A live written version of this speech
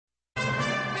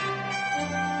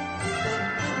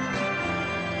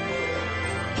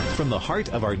From the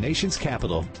heart of our nation's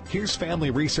capital, here's Family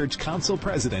Research Council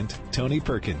President Tony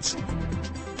Perkins.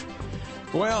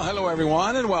 Well, hello,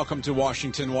 everyone, and welcome to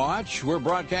Washington Watch. We're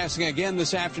broadcasting again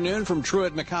this afternoon from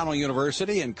Truett McConnell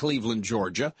University in Cleveland,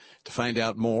 Georgia. To find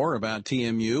out more about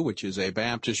TMU, which is a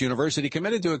Baptist university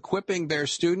committed to equipping their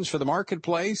students for the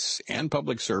marketplace and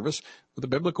public service with a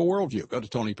biblical worldview, go to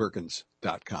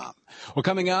TonyPerkins.com. Well,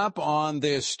 coming up on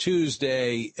this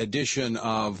Tuesday edition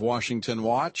of Washington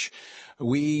Watch,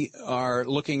 we are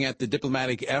looking at the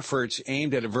diplomatic efforts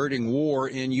aimed at averting war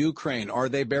in Ukraine. Are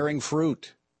they bearing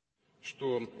fruit?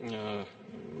 We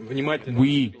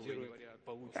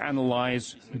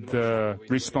analyze the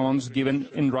response given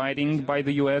in writing by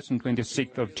the U.S. on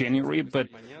 26th of January, but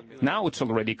now it's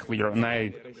already clear, and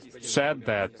I said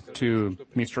that to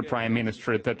Mr. Prime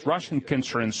Minister, that Russian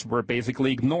concerns were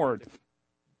basically ignored.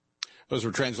 Those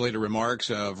were translated remarks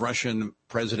of Russian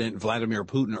President Vladimir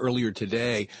Putin earlier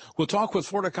today. We'll talk with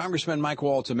Florida Congressman Mike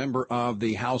Waltz, a member of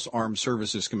the House Armed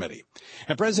Services Committee.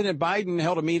 And President Biden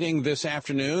held a meeting this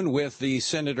afternoon with the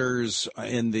senators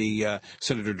in the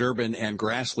Senator Durbin and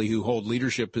Grassley, who hold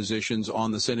leadership positions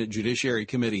on the Senate Judiciary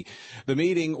Committee. The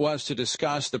meeting was to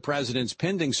discuss the president's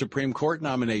pending Supreme Court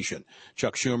nomination.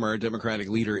 Chuck Schumer, Democratic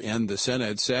leader in the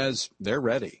Senate, says they're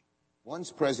ready.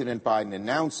 Once President Biden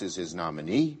announces his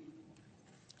nominee,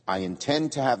 I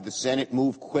intend to have the Senate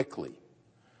move quickly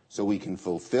so we can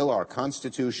fulfill our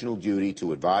constitutional duty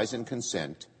to advise and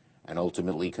consent and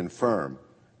ultimately confirm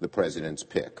the president's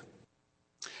pick.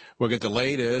 We'll get the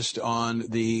latest on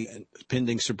the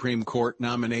pending Supreme Court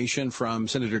nomination from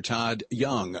Senator Todd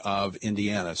Young of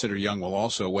Indiana. Senator Young will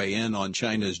also weigh in on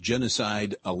China's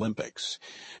genocide Olympics.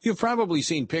 You've probably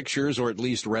seen pictures or at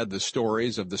least read the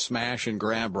stories of the smash and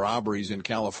grab robberies in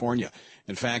California.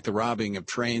 In fact, the robbing of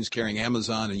trains carrying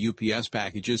Amazon and UPS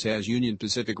packages has Union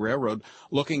Pacific Railroad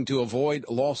looking to avoid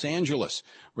Los Angeles,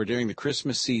 where during the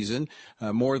Christmas season,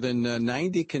 more than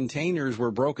 90 containers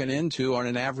were broken into on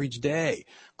an average day.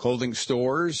 Clothing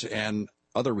stores and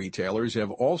other retailers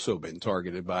have also been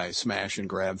targeted by smash and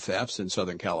grab thefts in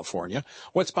Southern California.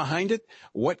 What's behind it?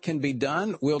 What can be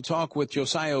done? We'll talk with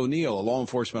Josiah O'Neill, a law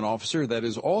enforcement officer that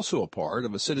is also a part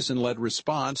of a citizen-led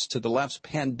response to the left's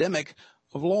pandemic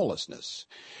of lawlessness.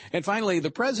 And finally,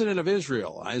 the president of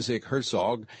Israel, Isaac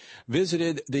Herzog,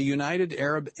 visited the United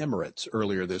Arab Emirates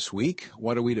earlier this week.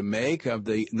 What are we to make of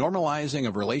the normalizing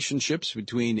of relationships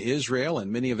between Israel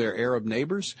and many of their Arab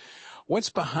neighbors? What's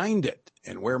behind it,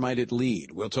 and where might it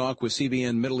lead? We'll talk with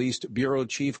CBN Middle East Bureau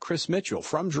Chief Chris Mitchell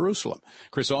from Jerusalem.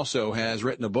 Chris also has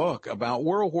written a book about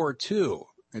World War II.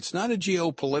 It's not a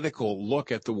geopolitical look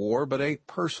at the war, but a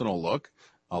personal look.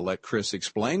 I'll let Chris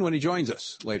explain when he joins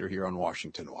us later here on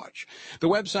Washington Watch. The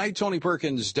website,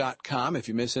 TonyPerkins.com. If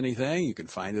you miss anything, you can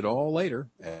find it all later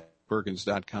at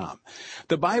Perkins.com.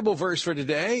 The Bible verse for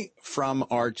today from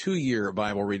our 2-year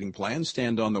Bible reading plan,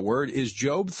 Stand on the Word, is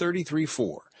Job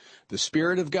 33:4. The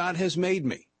Spirit of God has made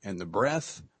me, and the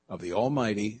breath of the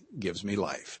Almighty gives me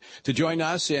life. To join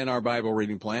us in our Bible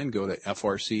reading plan, go to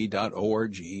frc.org/Bible.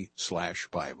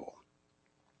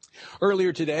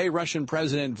 Earlier today, Russian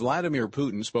President Vladimir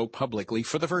Putin spoke publicly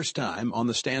for the first time on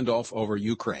the standoff over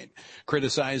Ukraine,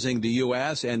 criticizing the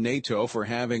U.S. and NATO for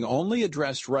having only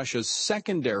addressed Russia's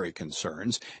secondary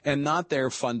concerns and not their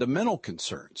fundamental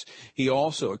concerns. He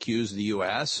also accused the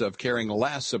U.S. of caring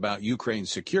less about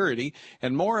Ukraine's security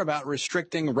and more about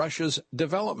restricting Russia's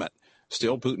development.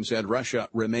 Still, Putin said Russia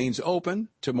remains open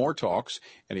to more talks,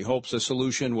 and he hopes a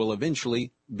solution will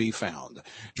eventually be found.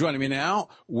 Joining me now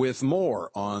with more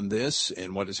on this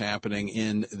and what is happening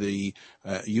in the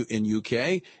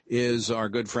UK is our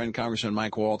good friend Congressman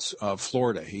Mike Waltz of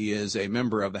Florida. He is a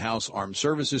member of the House Armed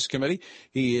Services Committee.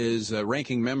 He is a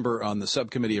ranking member on the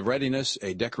Subcommittee of Readiness,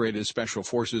 a decorated Special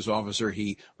Forces officer.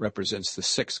 He represents the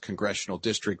 6th Congressional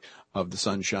District of the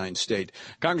Sunshine State.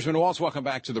 Congressman Waltz, welcome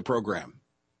back to the program.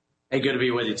 Hey, good to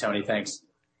be with you, Tony. Thanks.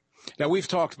 Now, we've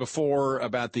talked before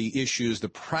about the issues, the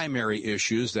primary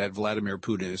issues that Vladimir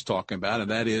Putin is talking about, and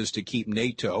that is to keep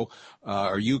NATO,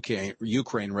 or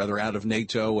Ukraine rather, out of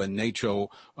NATO and NATO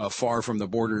far from the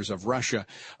borders of Russia.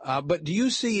 But do you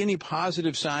see any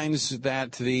positive signs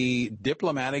that the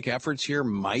diplomatic efforts here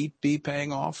might be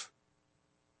paying off?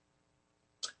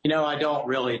 You know, I don't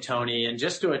really, Tony. And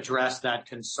just to address that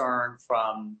concern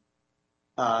from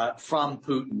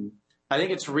Putin, I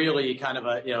think it's really kind of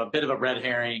a bit of a red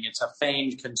herring. It's a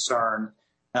feigned concern.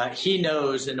 He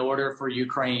knows in order for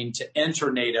Ukraine to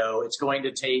enter NATO, it's going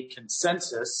to take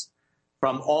consensus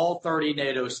from all 30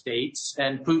 NATO states.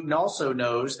 And Putin also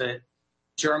knows that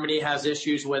Germany has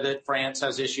issues with it. France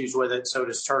has issues with it. So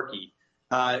does Turkey.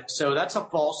 So that's a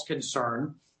false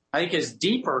concern. I think his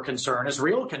deeper concern, his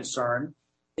real concern,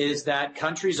 is that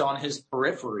countries on his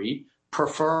periphery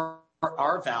prefer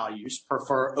our values,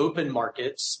 prefer open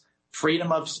markets,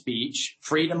 freedom of speech,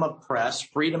 freedom of press,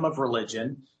 freedom of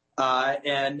religion,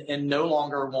 and no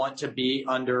longer want to be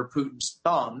under Putin's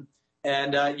thumb.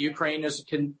 And Ukraine is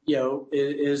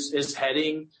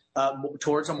heading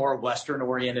towards a more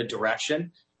Western-oriented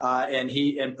direction, and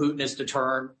Putin is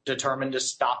determined to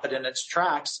stop it in its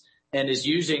tracks, and is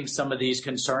using some of these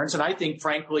concerns, and I think,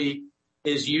 frankly,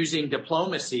 is using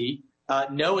diplomacy,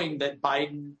 knowing that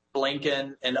Biden,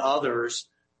 Blinken, and others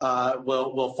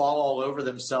will fall all over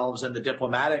themselves in the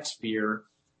diplomatic sphere.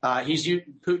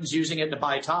 Putin's using it to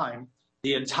buy time.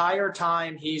 The entire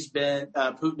time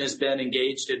Putin has been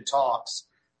engaged in talks,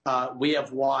 we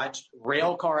have watched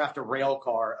rail car after rail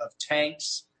car of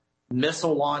tanks,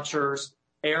 missile launchers,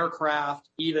 aircraft,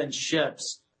 even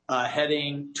ships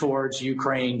heading towards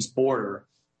Ukraine's border.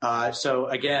 So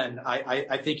again,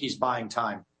 I think he's buying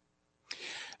time.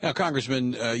 Now,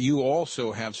 Congressman, you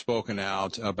also have spoken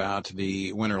out about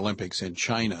the Winter Olympics in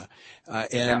China,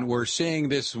 and we're seeing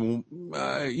this,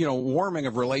 warming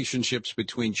of relationships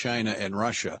between China and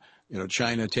Russia.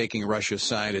 China taking Russia's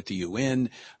side at the UN,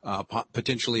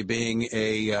 potentially being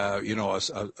a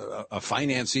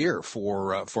financier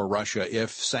for Russia if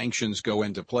sanctions go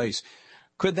into place.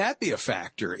 Could that be a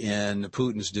factor in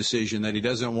Putin's decision that he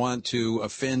doesn't want to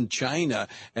offend China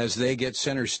as they get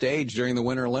center stage during the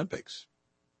Winter Olympics?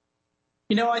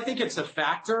 I think it's a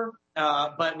factor,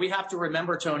 but we have to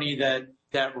remember, Tony,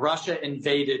 that Russia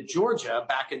invaded Georgia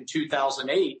back in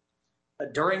 2008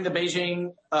 during the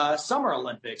Beijing Summer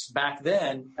Olympics. Back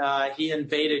then, he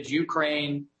invaded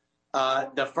Ukraine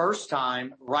the first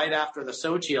time right after the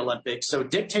Sochi Olympics. So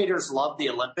dictators love the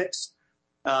Olympics,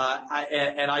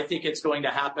 and I think it's going to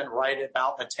happen right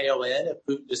about the tail end if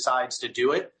Putin decides to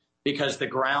do it, because the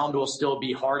ground will still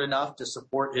be hard enough to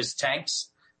support his tanks.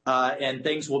 And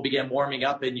things will begin warming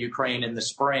up in Ukraine in the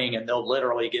spring, and they'll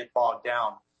literally get bogged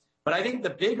down. But I think the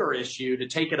bigger issue, to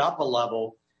take it up a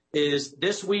level, is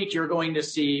this week you're going to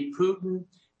see Putin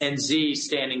and Xi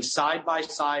standing side by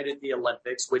side at the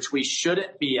Olympics, which we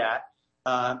shouldn't be at.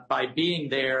 By being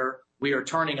there, we are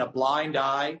turning a blind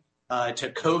eye to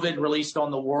COVID released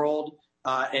on the world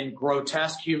and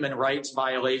grotesque human rights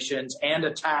violations and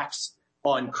attacks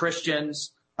on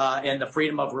Christians and the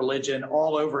freedom of religion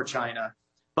all over China.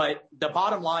 But the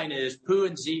bottom line is Pu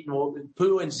and Xi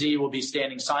will be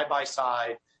standing side by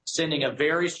side, sending a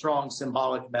very strong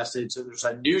symbolic message that there's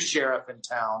a new sheriff in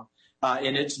town,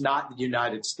 and it's not the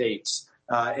United States.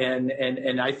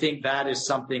 And I think that is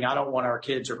something I don't want our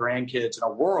kids or grandkids in a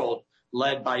world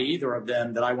led by either of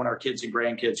them that I want our kids and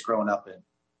grandkids growing up in.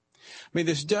 I mean,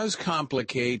 this does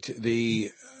complicate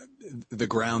the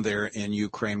ground there in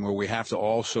Ukraine, where we have to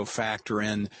also factor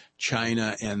in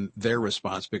China and their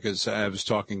response, because I was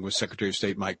talking with Secretary of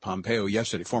State Mike Pompeo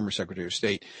yesterday, former Secretary of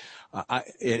State,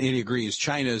 and he agrees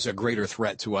China is a greater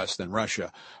threat to us than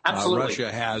Russia. Absolutely.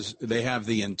 Russia they have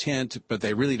the intent, but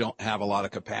they really don't have a lot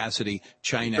of capacity.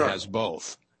 China has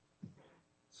both.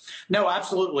 No,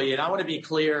 absolutely. And I want to be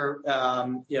clear,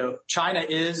 China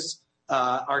is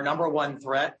our number one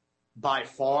threat by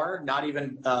far, not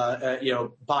even,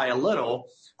 by a little.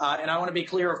 And I want to be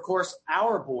clear, of course,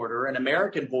 our border and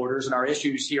American borders and our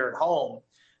issues here at home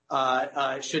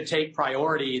should take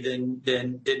priority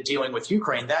than dealing with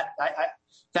Ukraine.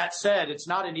 That said, it's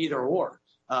not an either or.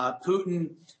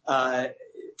 Putin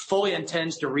fully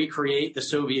intends to recreate the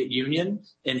Soviet Union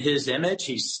in his image.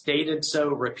 He's stated so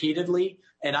repeatedly,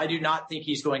 and I do not think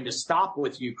he's going to stop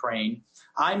with Ukraine.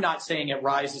 I'm not saying it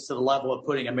rises to the level of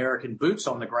putting American boots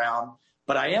on the ground,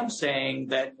 but I am saying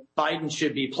that Biden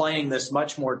should be playing this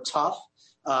much more tough.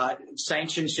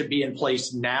 Sanctions should be in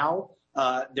place now.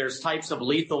 There's types of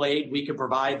lethal aid we could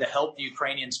provide to help the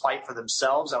Ukrainians fight for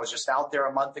themselves. I was just out there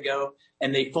a month ago,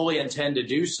 and they fully intend to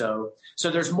do so.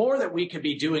 So there's more that we could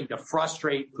be doing to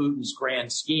frustrate Putin's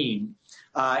grand scheme.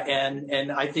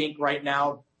 And I think right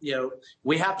now,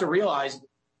 we have to realize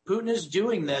Putin is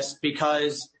doing this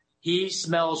because he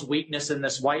smells weakness in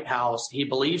this White House. He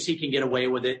believes he can get away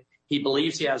with it. He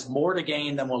believes he has more to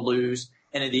gain than will lose.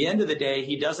 And at the end of the day,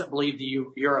 he doesn't believe the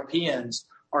Europeans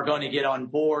are going to get on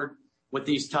board with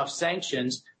these tough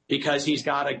sanctions because he's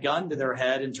got a gun to their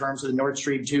head in terms of the Nord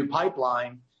Stream 2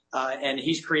 pipeline. And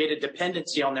he's created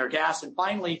dependency on their gas. And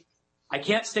finally, I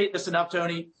can't state this enough,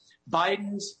 Tony,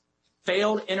 Biden's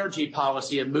failed energy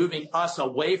policy of moving us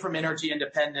away from energy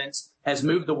independence has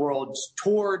moved the world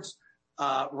towards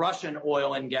Russian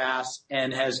oil and gas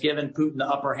and has given Putin the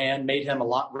upper hand, made him a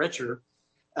lot richer.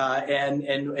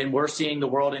 And we're seeing the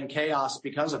world in chaos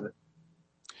because of it.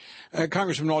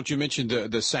 Congressman Waltz, you mentioned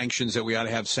the sanctions, that we ought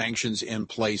to have sanctions in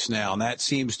place now, and that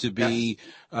seems to be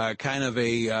kind of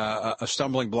a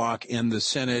stumbling block in the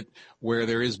Senate, where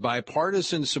there is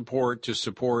bipartisan support to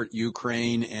support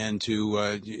Ukraine and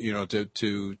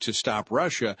to stop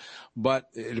Russia, but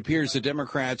it appears the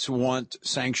Democrats want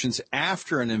sanctions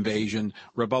after an invasion.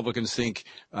 Republicans think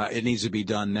it needs to be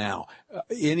done now.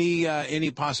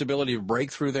 Any possibility of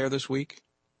breakthrough there this week?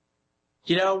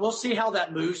 We'll see how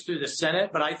that moves through the Senate,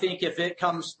 but I think if it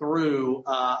comes through,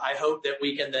 I hope that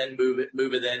we can then move it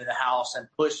into the House and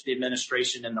push the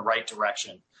administration in the right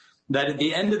direction. That at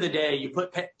the end of the day, you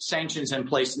put sanctions in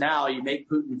place now, you make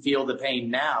Putin feel the pain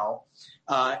now,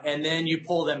 and then you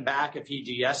pull them back if he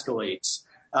de-escalates.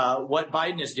 What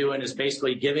Biden is doing is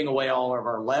basically giving away all of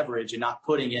our leverage and not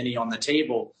putting any on the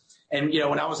table. And,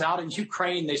 when I was out in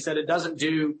Ukraine, they said it doesn't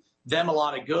do them a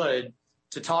lot of good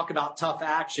to talk about tough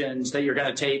actions that you're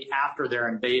going to take after they're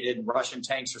invaded and Russian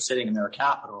tanks are sitting in their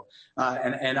capital.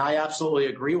 And I absolutely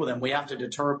agree with them. We have to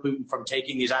deter Putin from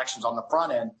taking these actions on the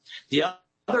front end. The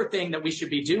other thing that we should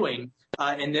be doing,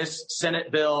 and this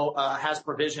Senate bill has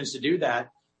provisions to do that,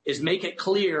 is make it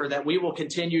clear that we will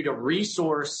continue to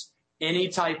resource any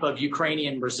type of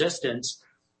Ukrainian resistance.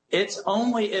 It's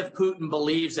only if Putin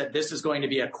believes that this is going to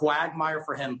be a quagmire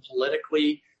for him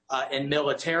politically and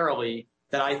militarily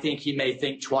that I think he may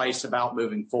think twice about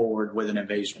moving forward with an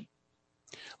invasion.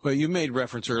 Well, you made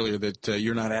reference earlier that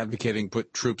you're not advocating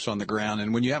put troops on the ground.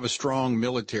 And when you have a strong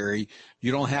military,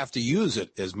 you don't have to use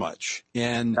it as much.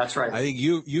 And that's right. I think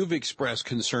you've expressed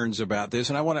concerns about this.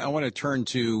 And I want to turn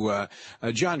to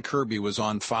John Kirby was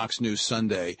on Fox News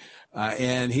Sunday,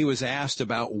 and he was asked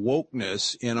about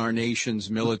wokeness in our nation's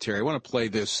military. I want to play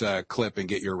this clip and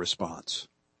get your response.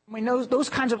 I mean, those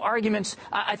kinds of arguments,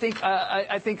 I think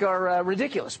are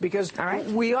ridiculous, because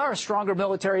we are a stronger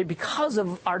military because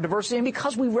of our diversity and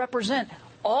because we represent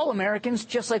all Americans,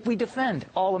 just like we defend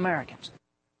all Americans.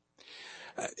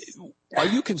 Are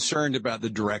you concerned about the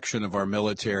direction of our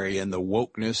military and the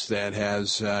wokeness that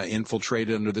has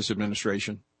infiltrated under this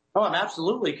administration? Oh, I'm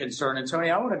absolutely concerned. And Tony,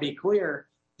 I want to be clear.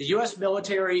 The U.S.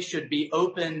 military should be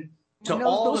open to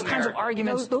all those kinds of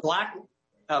arguments.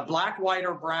 Black, white,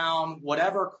 or brown,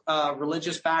 whatever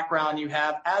religious background you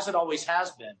have, as it always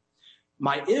has been.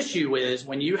 My issue is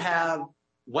when you have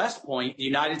West Point, the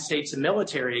United States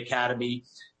Military Academy,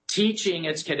 teaching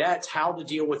its cadets how to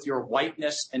deal with your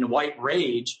whiteness and white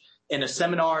rage in a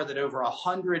seminar that over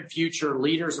 100 future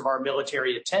leaders of our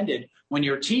military attended. When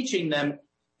you're teaching them,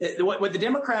 what the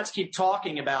Democrats keep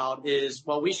talking about is,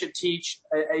 well, we should teach,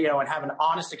 and have an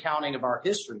honest accounting of our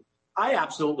history. I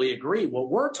absolutely agree. What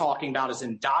we're talking about is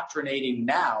indoctrinating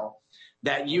now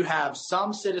that you have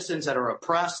some citizens that are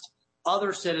oppressed,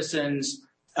 other citizens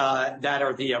that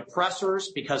are the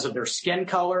oppressors because of their skin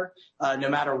color, no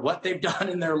matter what they've done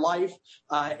in their life,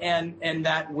 and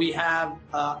that we have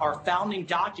our founding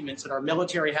documents that our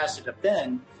military has to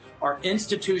defend are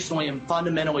institutionally and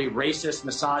fundamentally racist,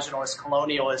 misogynist,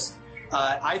 colonialist.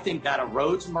 I think that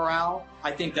erodes morale.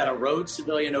 I think that erodes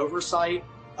civilian oversight.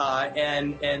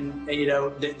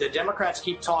 The Democrats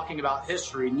keep talking about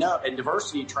history and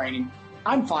diversity training.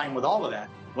 I'm fine with all of that.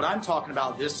 What I'm talking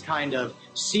about, this kind of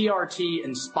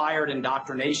CRT-inspired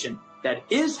indoctrination that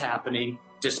is happening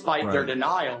despite their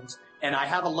denials. And I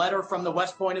have a letter from the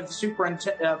West Point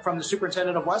from the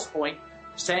superintendent of West Point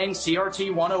saying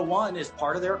CRT 101 is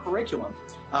part of their curriculum.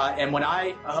 And when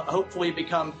I hopefully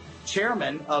become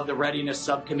chairman of the Readiness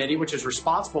Subcommittee, which is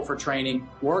responsible for training,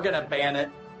 we're going to ban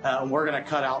it. We're going to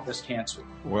cut out this cancer.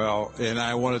 Well, and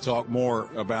I want to talk more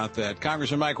about that.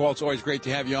 Congressman Mike Waltz, always great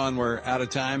to have you on. We're out of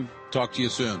time. Talk to you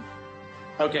soon.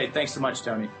 Okay, thanks so much,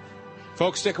 Tony.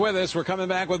 Folks, stick with us. We're coming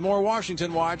back with more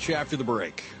Washington Watch after the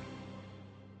break.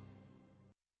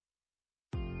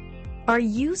 Are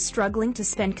you struggling to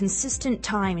spend consistent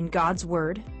time in God's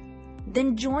Word?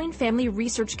 Then join Family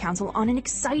Research Council on an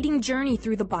exciting journey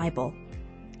through the Bible.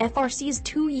 FRC's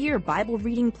 2-year Bible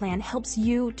reading plan helps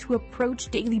you to approach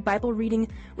daily Bible reading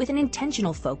with an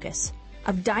intentional focus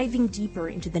of diving deeper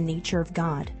into the nature of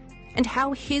God and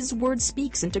how His Word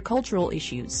speaks into cultural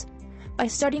issues. By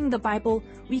studying the Bible,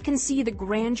 we can see the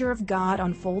grandeur of God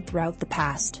unfold throughout the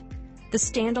past. The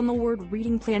Stand on the Word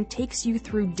reading plan takes you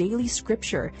through daily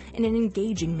scripture in an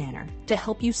engaging manner to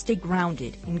help you stay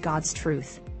grounded in God's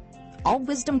truth. All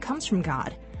wisdom comes from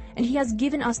God, and He has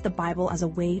given us the Bible as a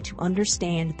way to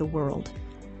understand the world.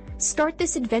 Start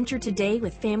this adventure today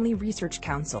with Family Research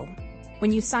Council.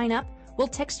 When you sign up, we'll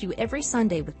text you every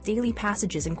Sunday with daily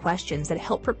passages and questions that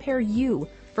help prepare you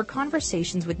for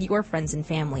conversations with your friends and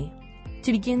family.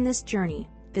 To begin this journey,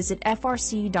 visit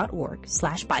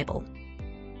frc.org/Bible.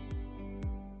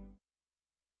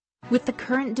 With the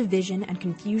current division and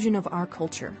confusion of our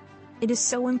culture, it is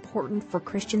so important for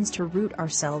Christians to root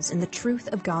ourselves in the truth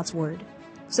of God's Word,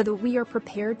 so that we are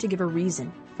prepared to give a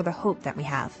reason for the hope that we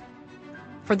have.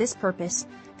 For this purpose,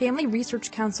 Family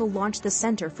Research Council launched the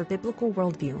Center for Biblical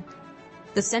Worldview.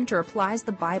 The center applies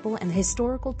the Bible and the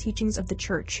historical teachings of the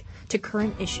Church to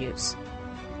current issues.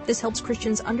 This helps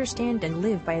Christians understand and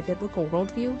live by a biblical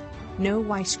worldview, know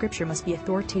why Scripture must be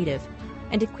authoritative,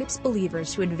 and equips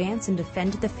believers to advance and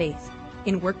defend the faith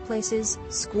in workplaces,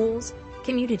 schools,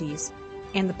 communities,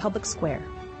 and the public square.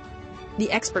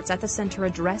 The experts at the center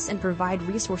address and provide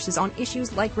resources on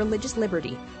issues like religious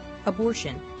liberty,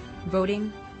 abortion,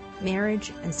 voting,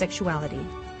 marriage, and sexuality.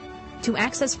 To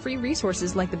access free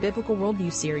resources like the Biblical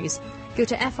Worldview series, go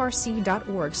to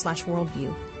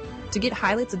frc.org/worldview. To get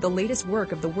highlights of the latest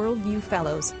work of the Worldview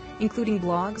Fellows, including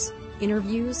blogs,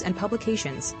 interviews, and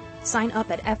publications, sign up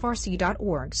at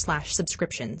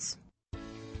frc.org/subscriptions.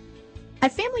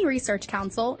 At Family Research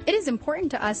Council, it is important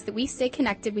to us that we stay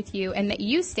connected with you and that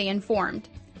you stay informed.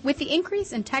 With the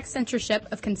increase in tech censorship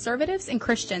of conservatives and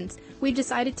Christians, we've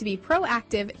decided to be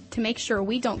proactive to make sure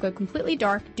we don't go completely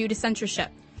dark due to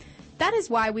censorship. That is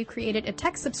why we created a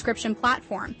tech subscription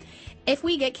platform. If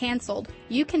we get canceled,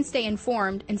 you can stay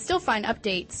informed and still find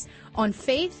updates on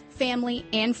faith, family,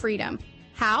 and freedom.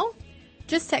 How?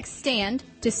 Just text STAND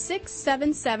to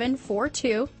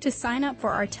 67742 to sign up for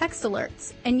our text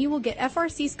alerts, and you will get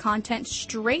FRC's content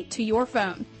straight to your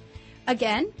phone.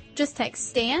 Again, just text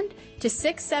STAND to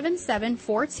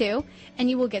 67742, and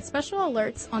you will get special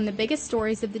alerts on the biggest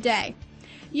stories of the day.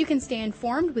 You can stay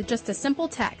informed with just a simple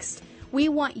text. We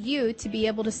want you to be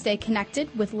able to stay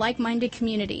connected with like-minded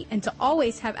community and to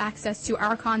always have access to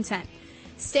our content.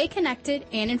 Stay connected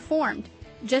and informed.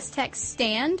 Just text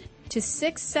STAND to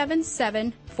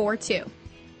 67742.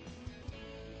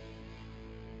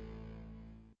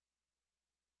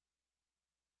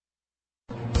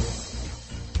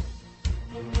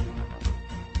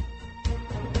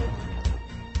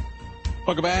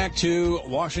 Welcome back to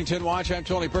Washington Watch. I'm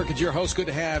Tony Perkins, your host. Good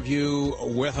to have you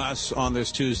with us on this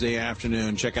Tuesday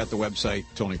afternoon. Check out the website,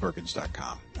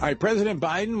 TonyPerkins.com. All right, President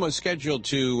Biden was scheduled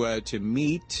to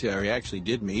meet, or he actually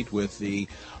did meet, with the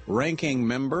ranking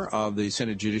member of the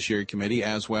Senate Judiciary Committee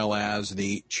as well as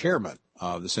the chairman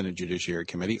of the Senate Judiciary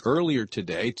Committee earlier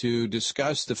today to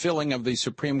discuss the filling of the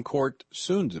Supreme Court,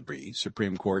 soon-to-be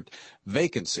Supreme Court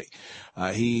vacancy.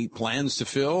 He plans to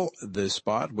fill the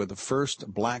spot with the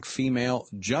first black female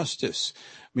justice.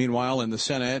 Meanwhile, in the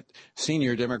Senate,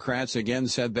 senior Democrats again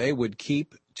said they would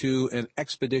keep to an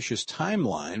expeditious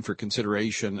timeline for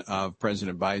consideration of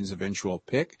President Biden's eventual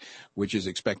pick, which is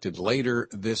expected later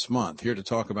this month. Here to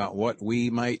talk about what we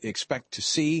might expect to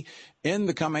see in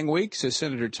the coming weeks is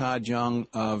Senator Todd Young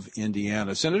of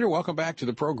Indiana. Senator, welcome back to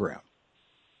the program.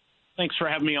 Thanks for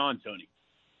having me on, Tony.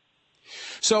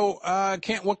 So,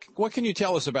 what can you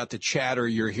tell us about the chatter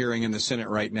you're hearing in the Senate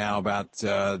right now about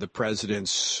the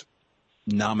president's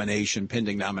nomination,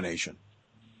 pending nomination?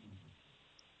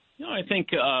 You know, I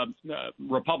think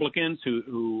Republicans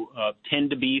who tend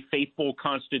to be faithful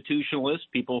constitutionalists,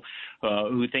 people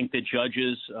who think that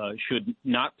judges should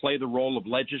not play the role of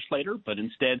legislator, but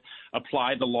instead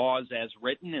apply the laws as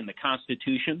written in the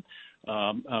Constitution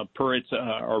per its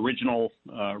original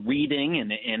reading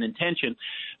and intention.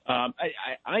 I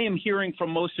am hearing from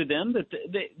most of them that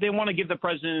they want to give the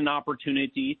president an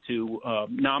opportunity to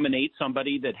nominate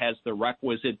somebody that has the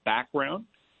requisite background,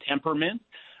 temperament,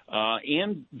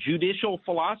 and judicial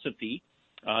philosophy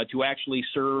to actually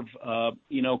serve,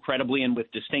 credibly and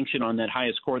with distinction on that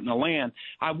highest court in the land.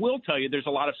 I will tell you there's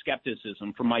a lot of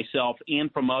skepticism from myself and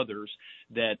from others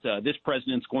that this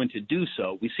president's going to do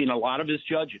so. We've seen a lot of his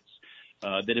judges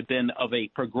that have been of a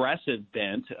progressive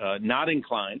bent, not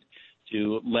inclined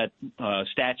to let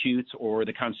statutes or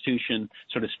the Constitution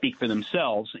sort of speak for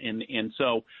themselves. And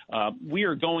so we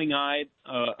are going-eyed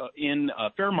in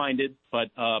fair-minded,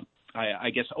 but I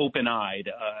guess open-eyed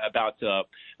about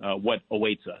what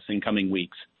awaits us in coming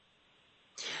weeks.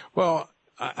 Well,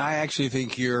 I actually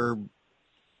think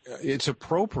it's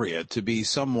appropriate to be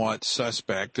somewhat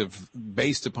suspect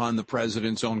based upon the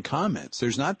president's own comments.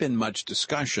 There's not been much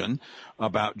discussion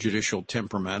about judicial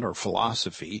temperament or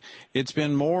philosophy. It's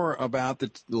been more about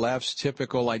the left's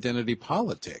typical identity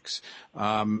politics.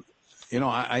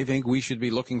 I think we should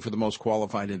be looking for the most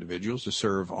qualified individuals to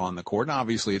serve on the court. And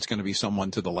obviously, it's going to be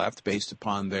someone to the left based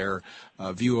upon their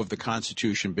view of the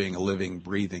Constitution being a living,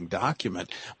 breathing document.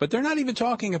 But they're not even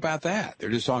talking about that. They're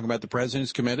just talking about the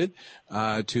president's committed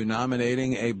to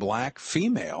nominating a black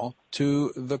female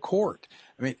to the court.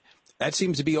 I mean, that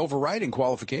seems to be overriding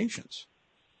qualifications.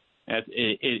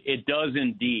 It does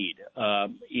indeed.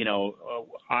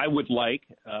 I would like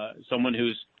someone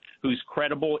who's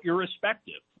credible,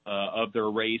 irrespective of their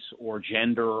race or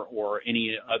gender or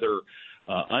any other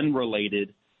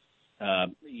unrelated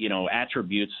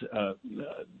attributes.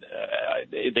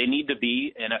 They need to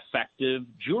be an effective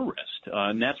jurist,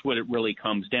 and that's what it really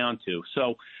comes down to.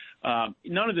 So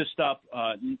none of this stuff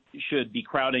should be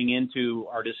crowding into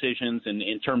our decisions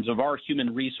in terms of our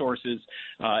human resources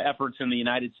efforts in the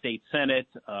United States Senate.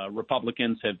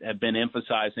 Republicans have been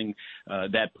emphasizing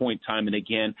that point time and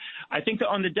again. I think that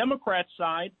on the Democrat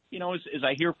side, as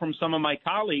I hear from some of my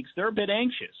colleagues, they're a bit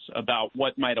anxious about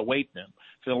what might await them.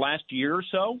 For the last year or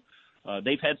so,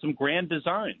 they've had some grand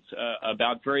designs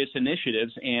about various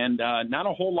initiatives, and not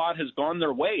a whole lot has gone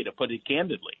their way, to put it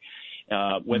candidly,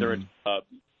 whether it's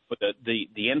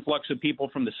the influx of people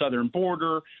from the southern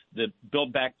border, the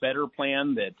Build Back Better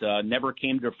plan that never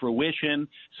came to fruition,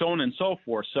 so on and so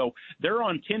forth. So they're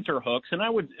on tenterhooks, and I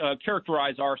would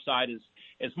characterize our side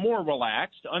as more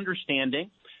relaxed,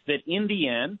 understanding that in the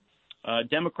end,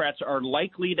 Democrats are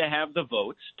likely to have the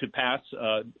votes to pass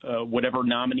whatever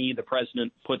nominee the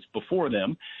president puts before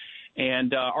them,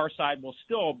 and our side will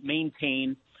still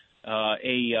maintain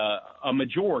a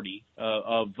majority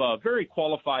of very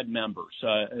qualified members,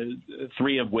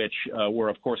 three of which were,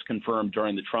 of course, confirmed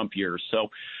during the Trump years. So,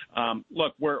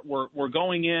 look, we're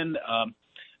going in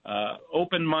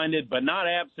open-minded but not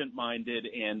absent-minded,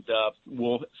 and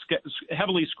we'll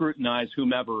heavily scrutinize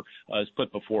whomever is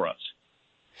put before us.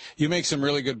 You make some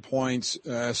really good points,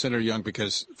 Senator Young,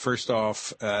 because first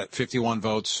off, 51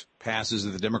 votes passes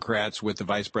the Democrats with the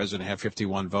vice president have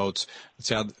 51 votes. That's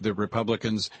how the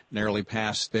Republicans narrowly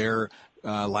passed their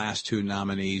last two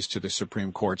nominees to the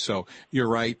Supreme Court. So you're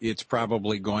right, it's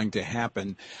probably going to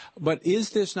happen. But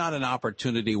is this not an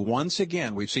opportunity, once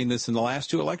again, we've seen this in the last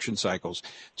two election cycles,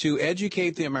 to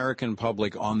educate the American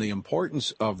public on the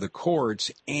importance of the courts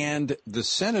and the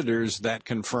senators that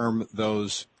confirm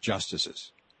those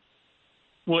justices?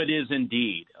 Well, it is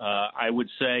indeed. I would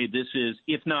say this is,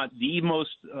 if not the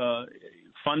most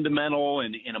fundamental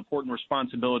and important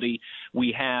responsibility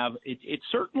we have. It's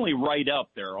certainly right up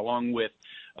there, along with,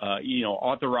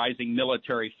 authorizing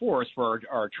military force for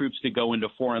our troops to go into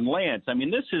foreign lands. I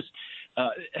mean, this is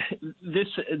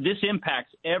this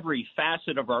impacts every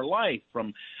facet of our life,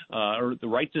 from the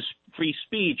right to free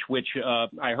speech, which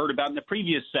I heard about in the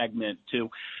previous segment, to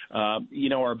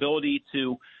our ability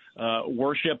to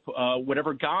worship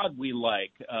whatever God we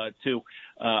like, to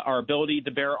our ability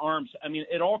to bear arms. I mean,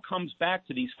 it all comes back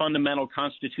to these fundamental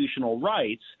constitutional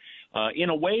rights in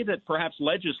a way that perhaps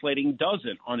legislating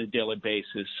doesn't on a daily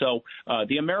basis. So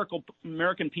the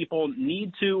American people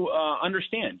need to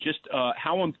understand just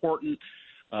how important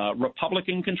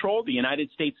Republican control the United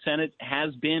States Senate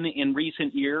has been in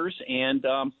recent years, and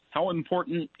how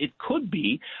important it could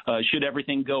be should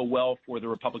everything go well for the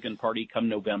Republican Party come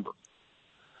November.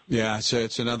 Yeah, so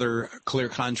it's another clear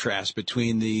contrast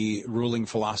between the ruling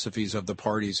philosophies of the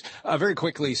parties. Very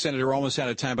quickly, Senator, we're almost out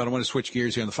of time, but I want to switch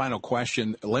gears here on the final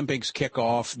question. Olympics kick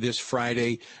off this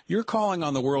Friday. You're calling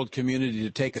on the world community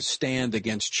to take a stand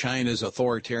against China's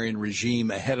authoritarian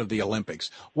regime ahead of the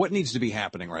Olympics. What needs to be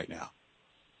happening right now?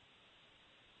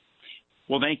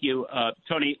 Well, thank you,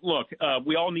 Tony. Look,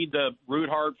 we all need to root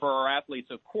hard for our athletes,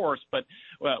 of course, but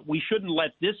we shouldn't let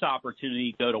this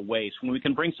opportunity go to waste when we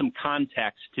can bring some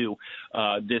context to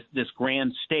this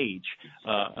grand stage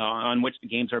on which the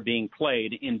games are being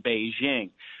played in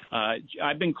Beijing.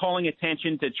 I've been calling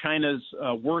attention to China's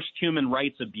worst human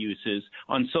rights abuses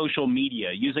on social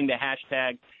media using the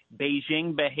hashtag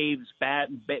Beijing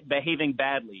behaving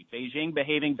badly, Beijing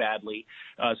behaving badly,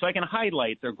 so I can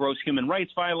highlight their gross human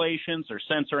rights violations, their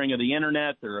censoring of the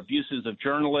internet, their abuses of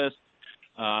journalists,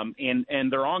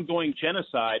 and their ongoing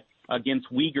genocide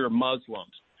against Uyghur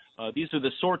Muslims. These are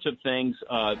the sorts of things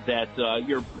that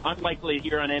you're unlikely to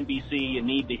hear on NBC and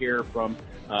need to hear from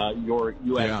your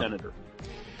U.S. senator.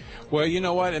 Well, you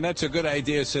know what, and that's a good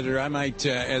idea, Senator. I might,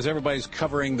 as everybody's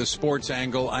covering the sports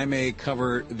angle, I may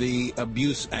cover the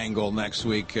abuse angle next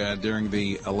week during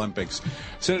the Olympics.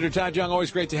 Senator Todd Young,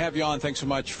 always great to have you on. Thanks so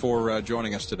much for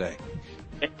joining us today.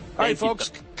 All right,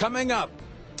 folks, coming up,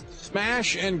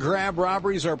 smash and grab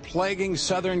robberies are plaguing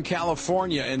Southern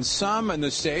California, and some in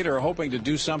the state are hoping to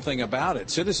do something about it.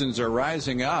 Citizens are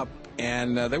rising up,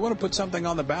 and they want to put something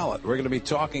on the ballot. We're going to be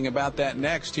talking about that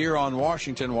next here on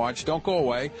Washington Watch. Don't go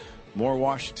away. More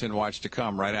Washington Watch to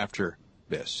come right after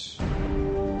this.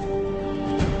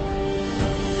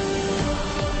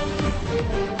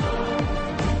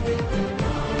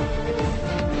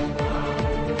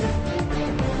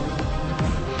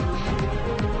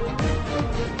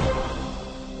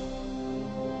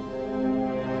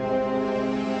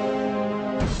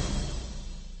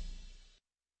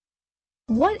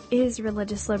 is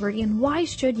religious liberty, and why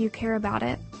should you care about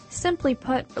it? Simply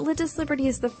put, religious liberty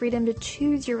is the freedom to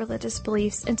choose your religious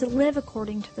beliefs and to live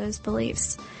according to those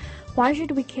beliefs. Why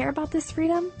should we care about this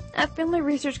freedom? At Family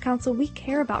Research Council, we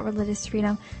care about religious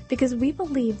freedom because we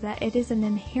believe that it is an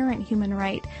inherent human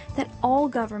right that all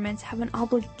governments have an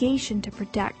obligation to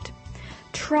protect.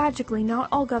 Tragically, not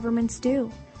all governments do.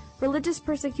 Religious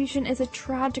persecution is a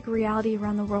tragic reality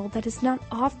around the world that is not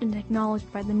often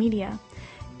acknowledged by the media,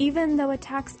 even though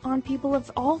attacks on people of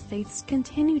all faiths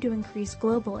continue to increase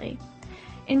globally.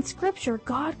 In Scripture,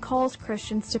 God calls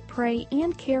Christians to pray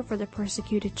and care for the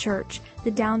persecuted church,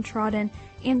 the downtrodden,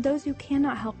 and those who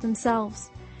cannot help themselves.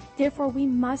 Therefore, we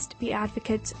must be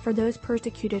advocates for those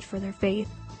persecuted for their faith.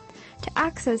 To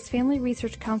access Family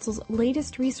Research Council's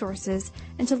latest resources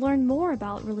and to learn more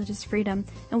about religious freedom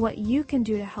and what you can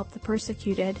do to help the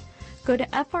persecuted, go to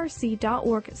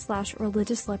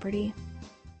frc.org/religiousliberty.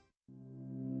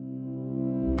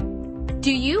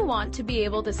 Do you want to be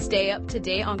able to stay up to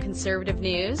date on conservative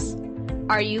news?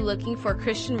 Are you looking for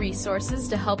Christian resources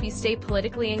to help you stay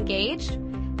politically engaged?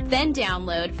 Then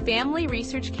download Family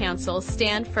Research Council's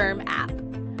Stand Firm app.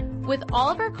 With all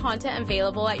of our content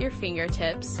available at your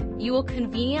fingertips, you will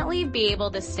conveniently be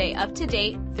able to stay up to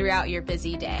date throughout your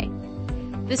busy day.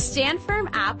 The Stand Firm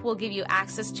app will give you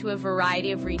access to a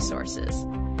variety of resources,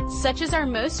 such as our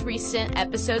most recent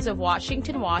episodes of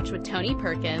Washington Watch with Tony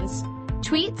Perkins,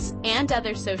 tweets and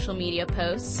other social media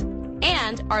posts,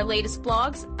 and our latest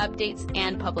blogs, updates,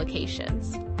 and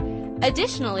publications.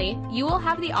 Additionally, you will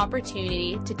have the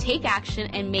opportunity to take action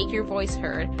and make your voice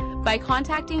heard by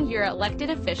contacting your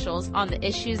elected officials on the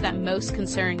issues that most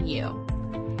concern you.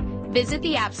 Visit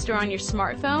the App Store on your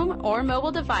smartphone or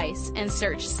mobile device and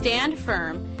search Stand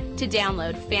Firm to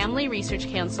download Family Research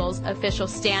Council's official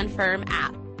Stand Firm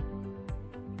app.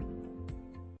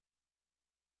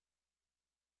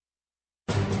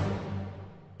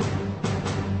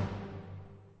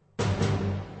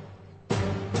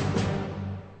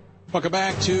 Welcome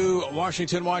back to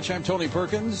Washington Watch. I'm Tony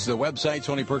Perkins. The website,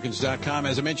 TonyPerkins.com.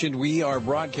 As I mentioned, we are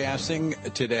broadcasting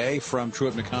today from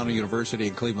Truett McConnell University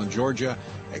in Cleveland, Georgia,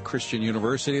 a Christian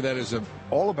university that is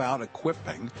all about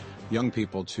equipping young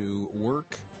people to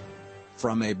work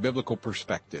from a biblical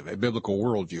perspective, a biblical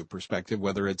worldview perspective,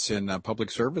 whether it's in public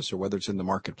service or whether it's in the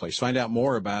marketplace. Find out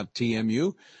more about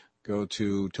TMU. Go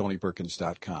to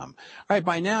TonyPerkins.com. All right,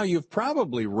 by now you've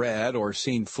probably read or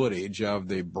seen footage of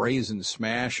the brazen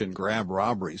smash and grab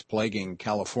robberies plaguing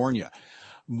California.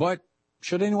 But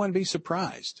should anyone be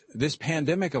surprised? This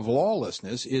pandemic of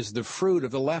lawlessness is the fruit of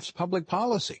the left's public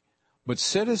policy. But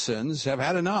citizens have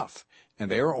had enough, and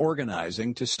they are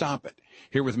organizing to stop it.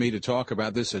 Here with me to talk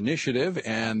about this initiative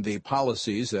and the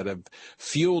policies that have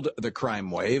fueled the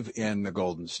crime wave in the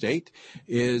Golden State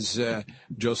is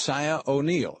Josiah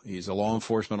O'Neill. He's a law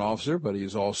enforcement officer, but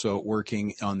he's also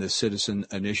working on this citizen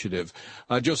initiative.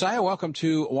 Josiah, welcome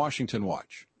to Washington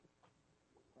Watch.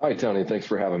 Hi, Tony. Thanks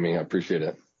for having me. I appreciate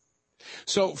it.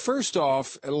 So first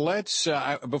off, let's,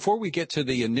 before we get to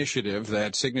the initiative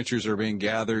that signatures are being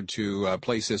gathered to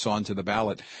place this onto the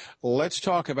ballot, let's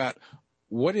talk about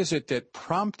what is it that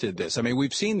prompted this? I mean,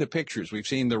 we've seen the pictures. We've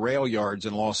seen the rail yards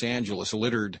in Los Angeles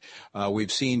littered.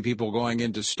 We've seen people going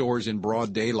into stores in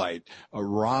broad daylight,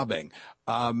 robbing.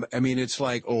 I mean, it's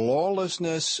like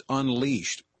lawlessness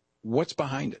unleashed. What's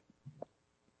behind it?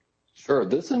 Sure.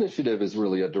 This initiative is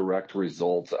really a direct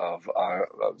result of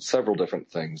several different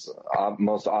things.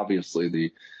 Most obviously,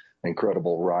 the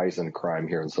incredible rise in crime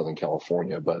here in Southern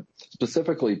California, but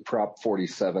specifically Prop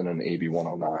 47 and AB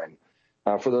 109.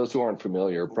 For those who aren't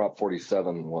familiar, Prop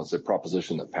 47 was a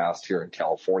proposition that passed here in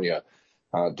California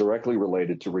directly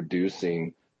related to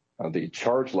reducing the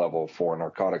charge level for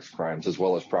narcotics crimes as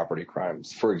well as property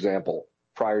crimes. For example,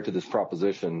 prior to this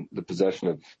proposition, the possession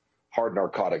of hard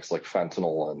narcotics like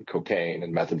fentanyl and cocaine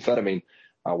and methamphetamine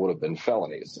would have been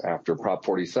felonies. After Prop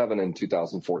 47 in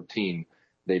 2014,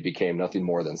 they became nothing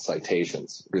more than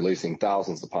citations, releasing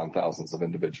thousands upon thousands of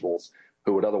individuals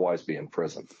who would otherwise be in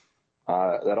prison.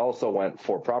 That also went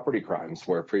for property crimes,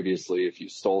 where previously if you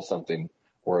stole something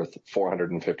worth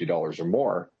 $450 or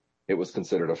more, it was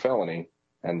considered a felony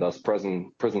and thus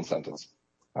prison sentence.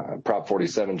 Prop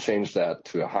 47 changed that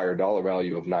to a higher dollar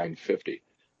value of $950.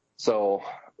 So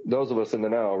those of us in the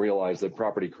know realize that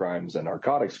property crimes and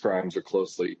narcotics crimes are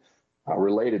closely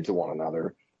related to one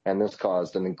another, and this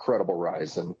caused an incredible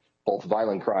rise in both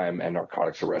violent crime and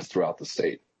narcotics arrests throughout the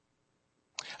state.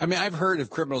 I mean, I've heard of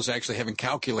criminals actually having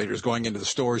calculators going into the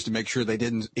stores to make sure they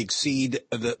didn't exceed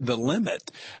the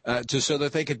limit, so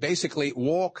that they could basically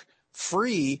walk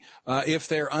free if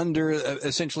they're under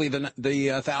essentially the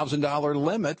 $1,000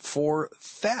 limit for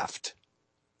theft.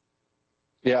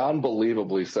 Yeah,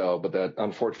 unbelievably so, but that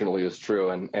unfortunately is true.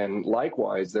 And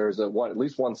likewise, there's at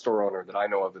least one store owner that I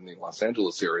know of in the Los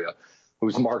Angeles area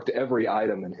who's marked every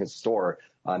item in his store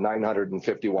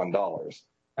 $951.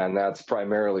 And that's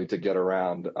primarily to get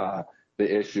around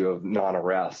the issue of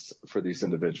non-arrest for these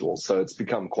individuals. So it's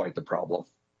become quite the problem.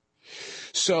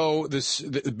 So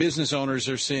the business owners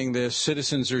are seeing this,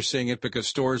 citizens are seeing it because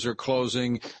stores are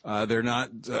closing. They're not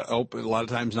open, a lot of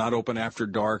times not open after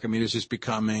dark. I mean, it's just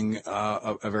becoming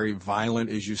a very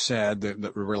violent, as you said,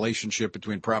 the relationship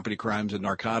between property crimes and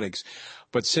narcotics.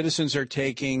 But citizens are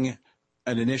taking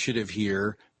an initiative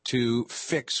here to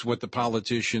fix what the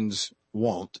politicians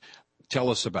won't. Tell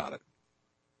us about it.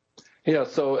 Yeah,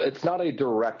 so it's not a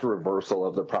direct reversal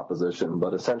of the proposition,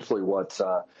 but essentially what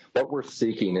we're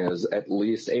seeking is at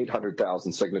least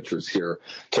 800,000 signatures here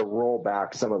to roll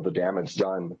back some of the damage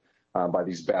done by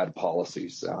these bad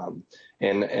policies.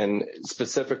 And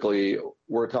specifically,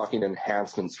 we're talking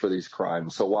enhancements for these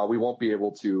crimes. So while we won't be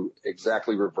able to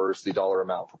exactly reverse the dollar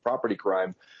amount for property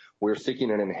crime, we're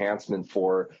seeking an enhancement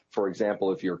for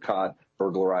example, if you're caught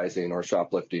burglarizing or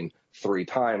shoplifting 3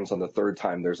 times, on the 3rd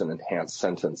time, there's an enhanced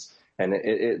sentence. And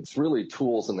it's really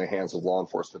tools in the hands of law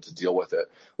enforcement to deal with it.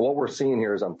 What we're seeing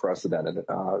here is unprecedented,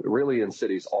 really in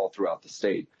cities all throughout the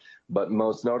state. But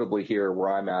most notably here where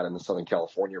I'm at in the Southern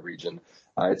California region,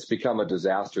 it's become a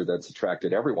disaster that's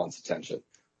attracted everyone's attention,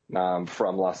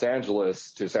 from Los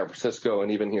Angeles to San Francisco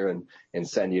and even here in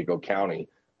San Diego County.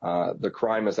 The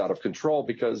crime is out of control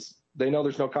because they know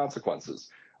there's no consequences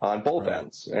on both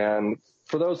ends. And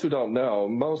for those who don't know,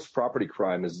 most property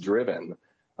crime is driven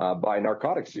by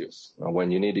narcotics use. When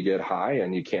you need to get high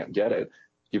and you can't get it,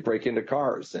 you break into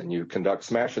cars and you conduct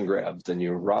smash and grabs and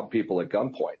you rob people at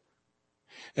gunpoint.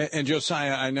 And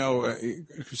Josiah, I know,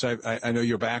 because I know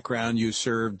your background. You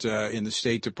served in the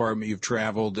State Department. You've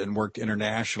traveled and worked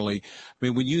internationally. I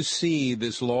mean, when you see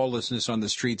this lawlessness on the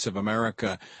streets of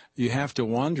America, you have to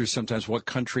wonder sometimes what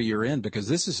country you're in, because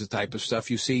this is the type of stuff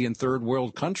you see in third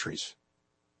world countries.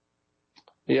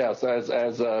 Yes,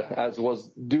 as was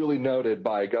duly noted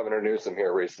by Governor Newsom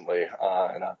here recently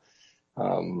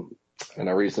in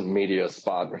a recent media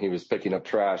spot where he was picking up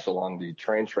trash along the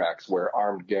train tracks where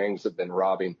armed gangs have been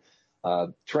robbing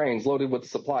trains loaded with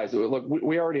supplies. Look,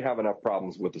 we already have enough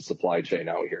problems with the supply chain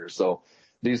out here, so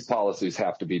these policies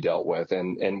have to be dealt with,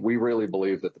 and we really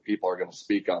believe that the people are going to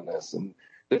speak on this. And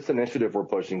this initiative we're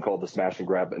pushing, called the Smash and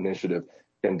Grab Initiative,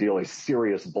 can deal a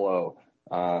serious blow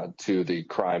to the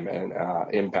crime and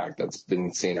impact that's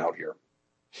been seen out here.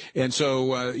 And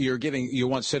so you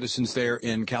want citizens there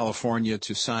in California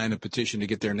to sign a petition to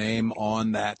get their name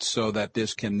on that so that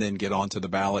this can then get onto the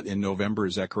ballot in November.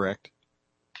 Is that correct?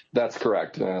 That's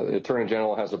correct. The Attorney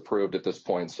General has approved at this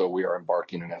point, so we are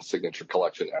embarking on a signature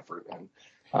collection effort. And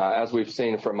as we've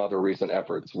seen from other recent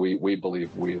efforts, we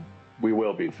believe we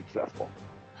will be successful.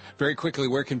 Very quickly,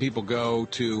 where can people go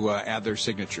to add their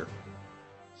signature?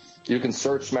 You can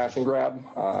search Smash and Grab.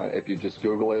 If you just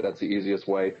Google it, that's the easiest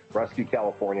way. Rescue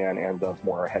California and Ann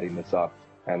Dunsmore are heading this up,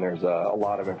 and there's a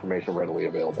lot of information readily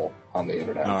available on the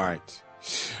internet. All right.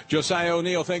 Josiah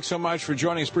O'Neill, thanks so much for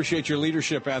joining us. Appreciate your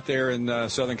leadership out there in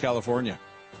Southern California.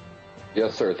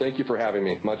 Yes, sir. Thank you for having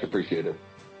me. Much appreciated.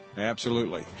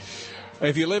 Absolutely.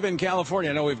 If you live in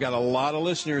California, I know we've got a lot of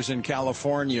listeners in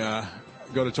California.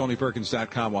 Go to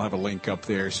TonyPerkins.com. We'll have a link up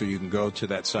there so you can go to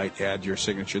that site, add your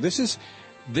signature.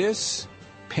 This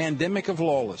pandemic of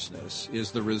lawlessness is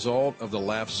the result of the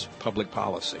left's public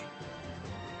policy.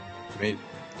 I mean,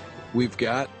 we've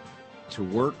got to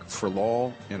work for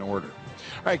law and order.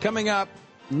 All right, coming up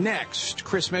next,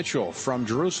 Chris Mitchell from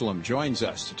Jerusalem joins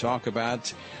us to talk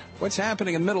about what's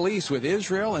happening in the Middle East with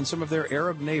Israel and some of their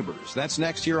Arab neighbors. That's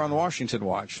next here on Washington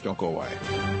Watch. Don't go away.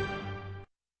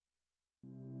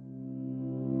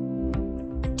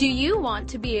 Do you want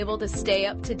to be able to stay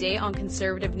up to date on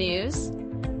conservative news?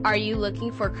 Are you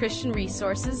looking for Christian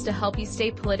resources to help you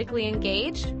stay politically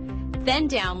engaged? Then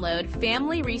download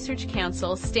Family Research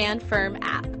Council Stand Firm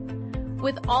app.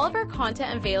 With all of our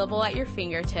content available at your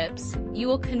fingertips, you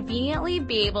will conveniently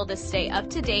be able to stay up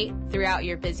to date throughout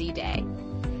your busy day.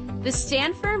 The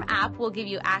Stand Firm app will give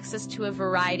you access to a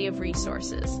variety of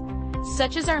resources,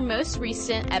 such as our most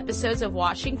recent episodes of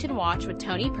Washington Watch with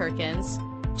Tony Perkins,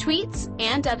 tweets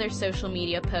and other social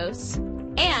media posts,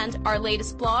 and our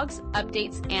latest blogs,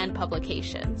 updates, and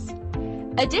publications.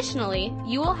 Additionally,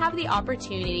 you will have the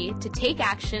opportunity to take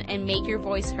action and make your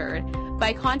voice heard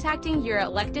by contacting your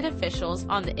elected officials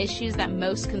on the issues that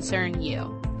most concern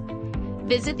you.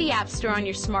 Visit the App Store on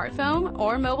your smartphone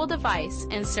or mobile device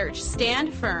and search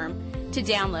Stand Firm to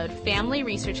download Family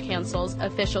Research Council's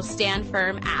official Stand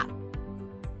Firm app.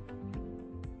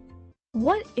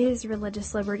 What is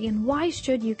religious liberty and why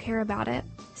should you care about it?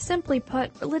 Simply put,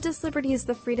 religious liberty is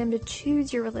the freedom to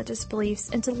choose your religious beliefs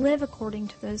and to live according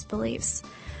to those beliefs.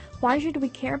 Why should we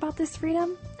care about this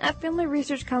freedom? At Family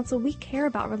Research Council, we care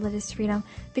about religious freedom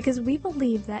because we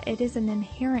believe that it is an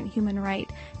inherent human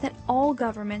right that all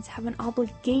governments have an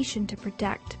obligation to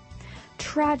protect.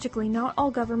 Tragically, not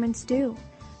all governments do.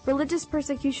 Religious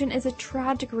persecution is a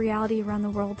tragic reality around the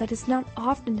world that is not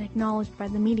often acknowledged by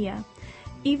the media,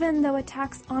 even though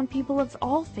attacks on people of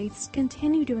all faiths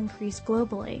continue to increase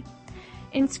globally.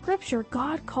 In Scripture,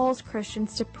 God calls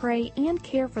Christians to pray and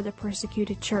care for the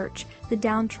persecuted church, the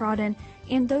downtrodden,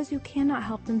 and those who cannot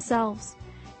help themselves.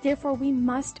 Therefore, we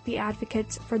must be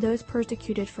advocates for those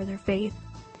persecuted for their faith.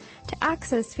 To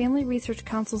access Family Research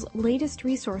Council's latest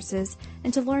resources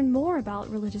and to learn more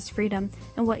about religious freedom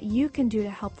and what you can do to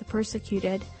help the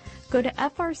persecuted, go to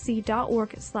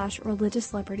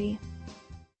frc.org/religiousliberty.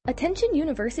 Attention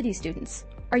university students.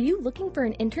 Are you looking for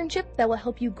an internship that will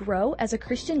help you grow as a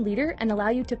Christian leader and allow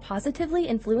you to positively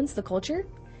influence the culture?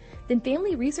 Then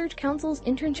Family Research Council's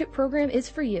internship program is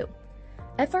for you.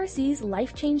 FRC's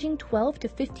life-changing 12 to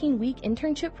 15-week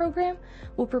internship program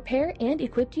will prepare and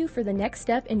equip you for the next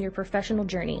step in your professional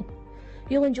journey.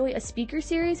 You'll enjoy a speaker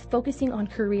series focusing on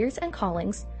careers and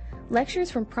callings, lectures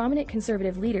from prominent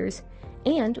conservative leaders,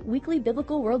 and weekly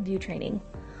biblical worldview training.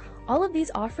 All of these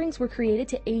offerings were created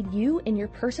to aid you in your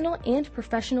personal and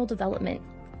professional development.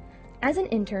 As an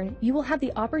intern, you will have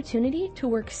the opportunity to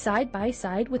work side by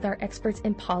side with our experts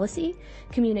in policy,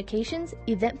 communications,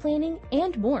 event planning,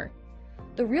 and more.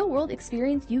 The real-world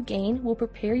experience you gain will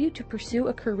prepare you to pursue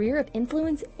a career of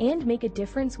influence and make a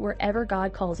difference wherever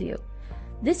God calls you.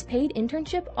 This paid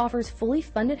internship offers fully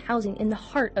funded housing in the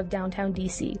heart of downtown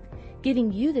DC,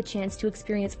 giving you the chance to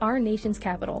experience our nation's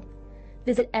capital.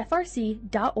 Visit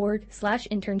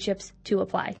frc.org/internships to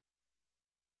apply.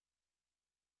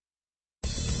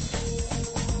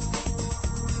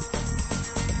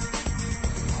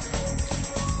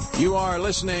 You are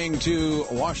listening to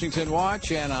Washington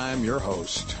Watch, and I'm your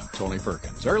host, Tony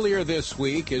Perkins. Earlier this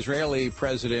week, Israeli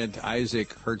President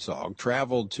Isaac Herzog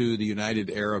traveled to the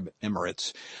United Arab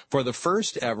Emirates for the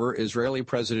first ever Israeli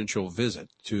presidential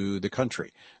visit to the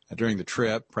country. During the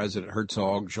trip, President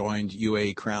Herzog joined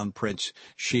UAE Crown Prince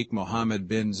Sheikh Mohammed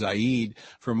bin Zayed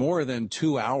for more than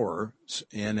 2 hours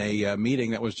in a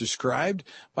meeting that was described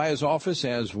by his office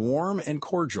as warm and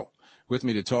cordial. With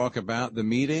me to talk about the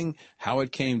meeting, how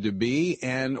it came to be,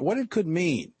 and what it could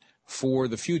mean for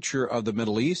the future of the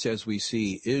Middle East as we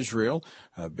see Israel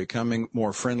becoming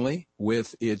more friendly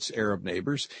with its Arab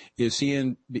neighbors, is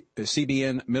CBN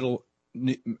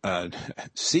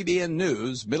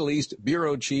News Middle East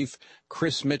Bureau Chief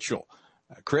Chris Mitchell.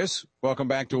 Chris, welcome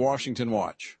back to Washington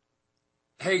Watch.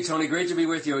 Hey, Tony, great to be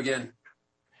with you again.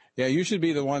 Yeah, you should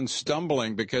be the one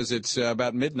stumbling because it's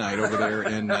about midnight over there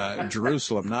in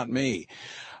Jerusalem, not me.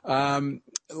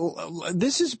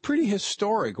 This is pretty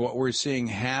historic, what we're seeing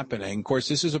happening. Of course,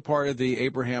 this is a part of the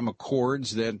Abraham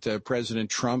Accords that President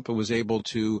Trump was able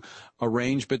to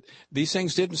arrange, but these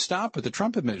things didn't stop with the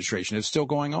Trump administration. It's still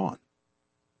going on.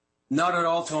 Not at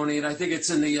all, Tony. And I think it's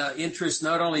in the interest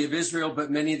not only of Israel,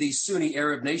 but many of these Sunni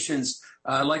Arab nations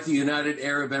like the United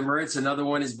Arab Emirates. Another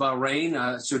one is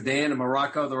Bahrain, Sudan, and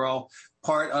Morocco. They're all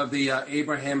part of the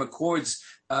Abraham Accords.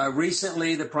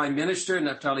 Recently, the Prime Minister,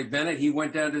 Naftali Bennett, he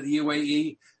went down to the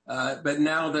UAE. But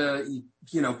now the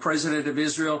President of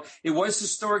Israel. It was a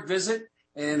historic visit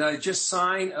and just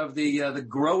sign of the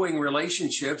growing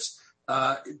relationships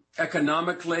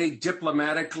economically,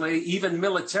 diplomatically, even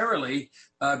militarily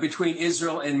between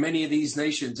Israel and many of these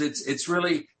nations. It's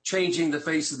really changing the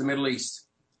face of the Middle East.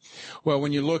 Well,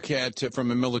 when you look at, from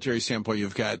a military standpoint,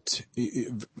 you've got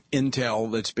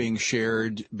intel that's being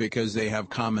shared because they have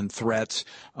common threats.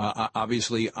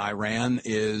 Obviously, Iran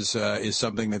is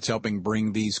something that's helping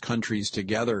bring these countries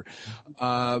together.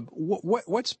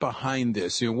 What's behind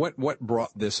this? What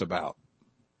brought this about?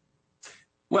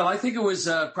 Well, I think it was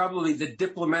probably the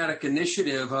diplomatic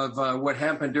initiative of what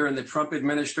happened during the Trump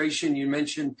administration. You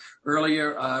mentioned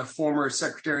earlier former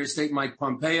Secretary of State Mike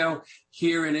Pompeo.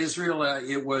 Here in Israel,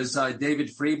 it was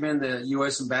David Friedman, the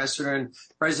U.S. ambassador, and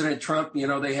President Trump.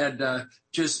 They had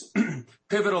just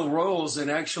pivotal roles in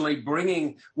actually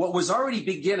bringing what was already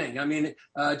beginning. I mean,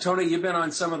 Tony, you've been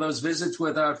on some of those visits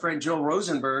with our friend Joel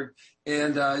Rosenberg,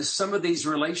 and some of these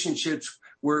relationships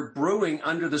were brewing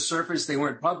under the surface. They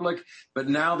weren't public, but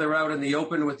now they're out in the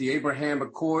open with the Abraham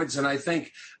Accords. And I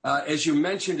think, as you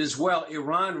mentioned as well,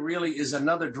 Iran really is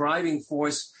another driving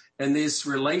force in this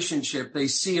relationship. They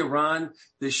see Iran,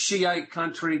 the Shiite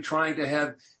country, trying to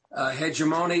have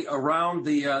hegemony around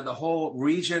the whole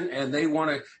region, and they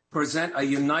want to present a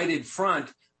united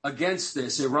front against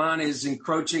this. Iran is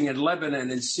encroaching in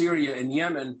Lebanon and Syria and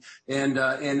Yemen and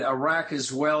in Iraq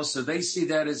as well. So they see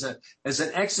that as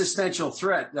an existential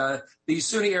threat. These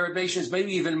Sunni Arab nations,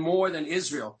 maybe even more than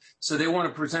Israel. So they want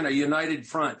to present a united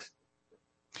front.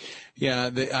 Yeah,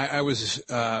 I was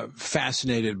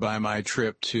fascinated by my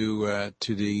trip to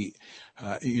the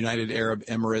United Arab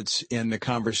Emirates in the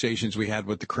conversations we had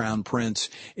with the Crown Prince.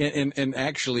 And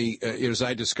actually, as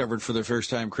I discovered for the first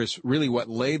time, Chris, really what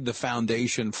laid the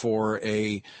foundation for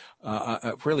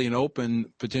really an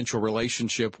open potential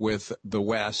relationship with the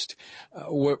West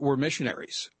were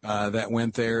missionaries that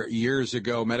went there years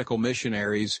ago, medical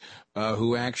missionaries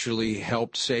who actually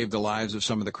helped save the lives of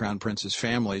some of the Crown Prince's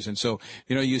families. And so,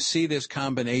 you see this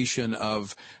combination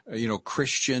of,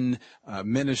 Christian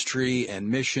ministry and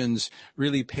missions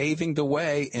really paving the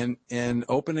way and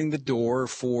opening the door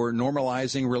for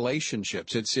normalizing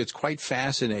relationships. It's quite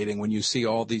fascinating when you see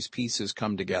all these pieces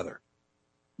come together.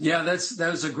 Yeah,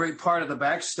 that was a great part of the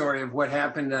backstory of what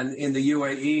happened in the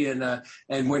UAE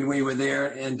and when we were there,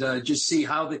 and just see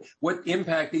what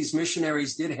impact these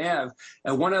missionaries did have.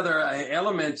 One other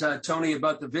element, Tony,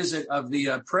 about the visit of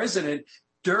the president.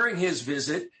 During his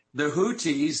visit, the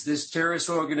Houthis, this terrorist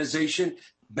organization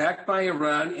backed by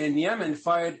Iran in Yemen,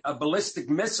 fired a ballistic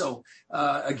missile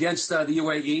against the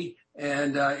UAE,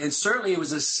 and certainly it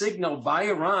was a signal by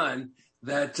Iran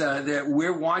that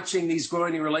we're watching these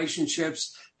growing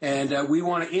relationships. And we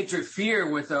want to interfere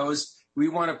with those. We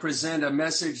want to present a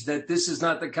message that this is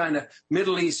not the kind of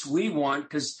Middle East we want,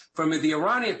 because from the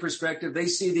Iranian perspective, they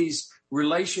see these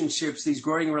relationships, these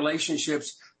growing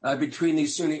relationships between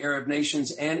these Sunni Arab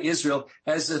nations and Israel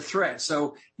as a threat.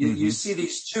 So you see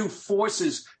these two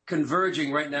forces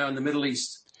converging right now in the Middle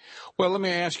East. Well, let me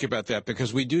ask you about that,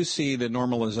 because we do see the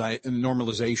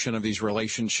normalization of these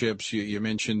relationships. You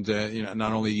mentioned,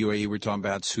 not only UAE, we're talking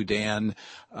about Sudan,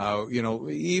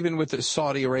 even with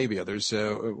Saudi Arabia, there's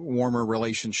warmer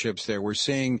relationships there. We're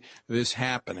seeing this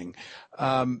happening.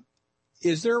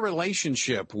 Is there a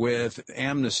relationship with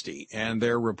Amnesty and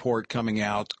their report coming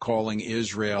out calling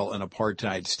Israel an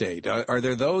apartheid state? Are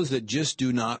there those that just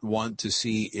do not want to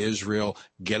see Israel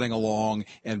getting along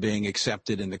and being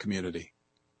accepted in the community?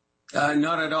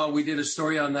 Not at all. We did a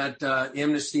story on that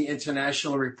Amnesty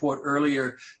International report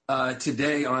earlier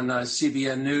today on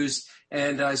CBN News.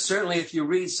 And certainly if you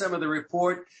read some of the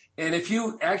report, and if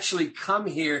you actually come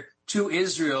here to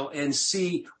Israel and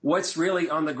see what's really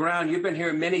on the ground, you've been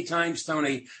here many times,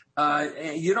 Tony.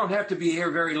 You don't have to be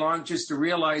here very long just to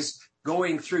realize,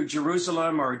 going through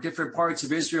Jerusalem or different parts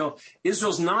of Israel,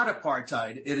 Israel's not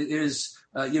apartheid. It is,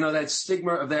 that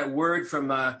stigma of that word from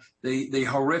the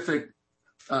horrific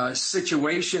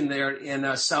situation there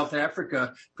in South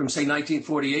Africa from, say,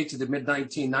 1948 to the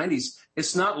mid-1990s.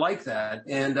 It's not like that.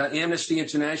 And Amnesty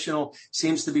International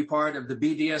seems to be part of the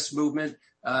BDS movement,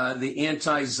 the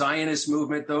anti-Zionist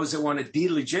movement, those that want to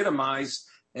delegitimize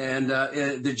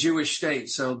the Jewish state.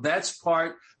 So that's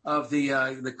part of the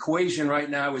equation right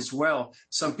now as well.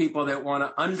 Some people that want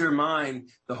to undermine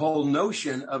the whole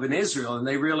notion of an Israel, and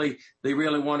they really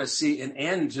want to see an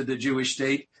end to the Jewish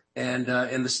state and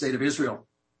the state of Israel.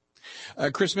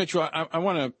 Chris Mitchell, I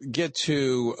want to get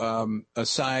to a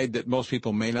side that most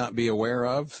people may not be aware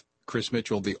of. Chris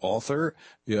Mitchell, the author,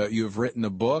 you've written a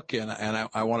book, and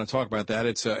I want to talk about that.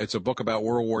 It's a book about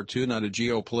World War II, not a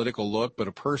geopolitical look, but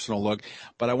a personal look.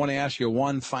 But I want to ask you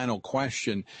one final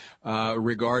question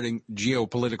regarding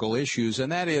geopolitical issues,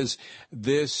 and that is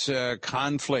this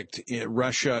conflict in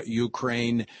Russia,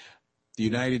 Ukraine, the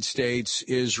United States,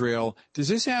 Israel. Does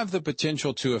this have the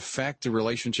potential to affect the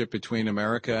relationship between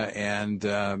America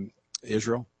and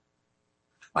Israel?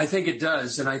 I think it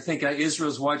does. And I think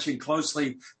Israel's watching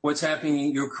closely what's happening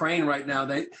in Ukraine right now.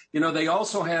 They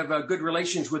also have good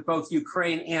relations with both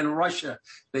Ukraine and Russia.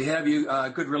 They have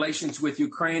good relations with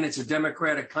Ukraine. It's a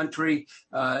democratic country.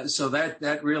 So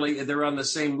that really, they're on the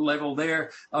same level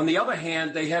there. On the other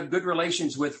hand, they have good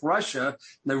relations with Russia.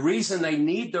 The reason they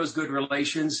need those good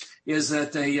relations is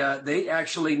that they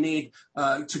actually need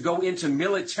to go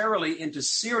militarily into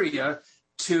Syria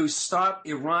to stop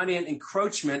Iranian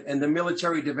encroachment and the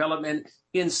military development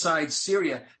inside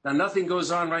Syria. Now, nothing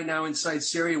goes on right now inside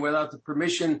Syria without the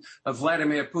permission of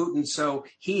Vladimir Putin. So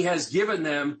he has given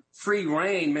them free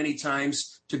rein many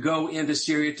times to go into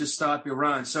Syria to stop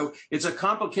Iran. So it's a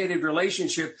complicated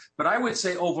relationship. But I would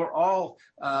say overall,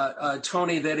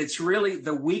 Tony, that it's really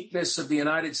the weakness of the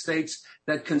United States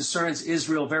that concerns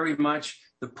Israel very much.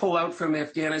 the pullout from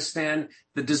Afghanistan,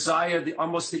 the desire,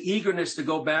 almost the eagerness to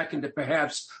go back into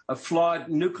perhaps a flawed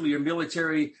nuclear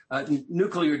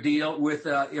deal with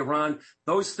Iran.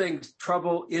 Those things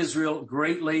trouble Israel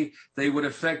greatly. They would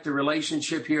affect the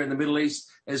relationship here in the Middle East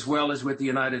as well as with the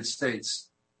United States.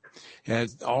 And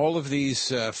all of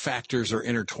these factors are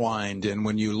intertwined, and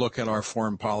when you look at our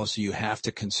foreign policy, you have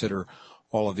to consider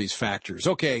all of these factors.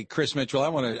 Okay, Chris Mitchell, I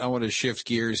want to shift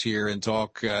gears here and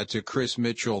talk to Chris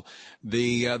Mitchell,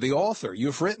 the author.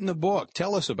 You've written the book.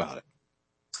 Tell us about it.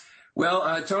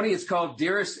 Well, Tony, it's called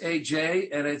Dearest AJ,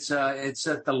 and it's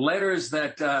the letters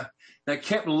that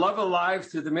kept love alive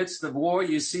through the midst of war.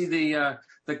 You see the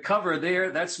cover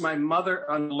there. That's my mother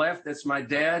on the left. That's my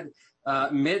dad,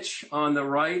 Mitch, on the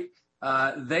right.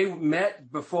 They met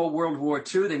before World War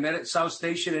II. They met at South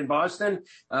Station in Boston.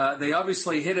 They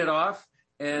obviously hit it off,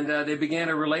 and they began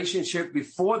a relationship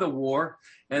before the war.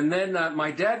 And then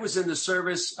my dad was in the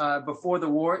service before the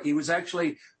war. He was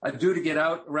actually due to get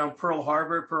out around Pearl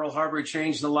Harbor. Pearl Harbor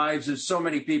changed the lives of so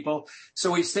many people.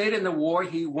 So he stayed in the war.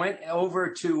 He went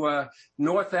over to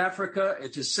North Africa,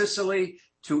 to Sicily,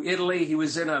 to Italy. He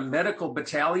was in a medical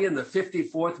battalion, the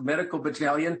 54th Medical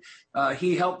Battalion.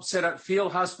 He helped set up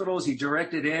field hospitals. He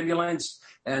directed ambulance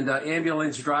and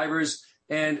ambulance drivers.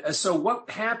 And so what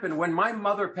happened when my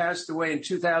mother passed away in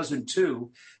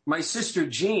 2002, my sister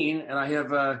Jean, and I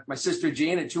have my sister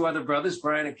Jean and two other brothers,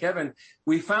 Brian and Kevin,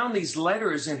 we found these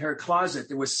letters in her closet.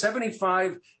 There was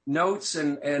 75 notes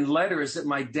and letters that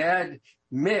my dad,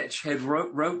 Mitch, had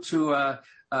wrote to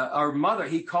our mother.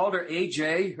 He called her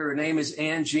AJ. Her name is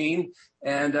Ann Jean.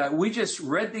 And we just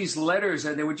read these letters,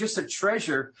 and they were just a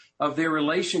treasure of their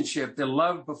relationship, their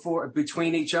love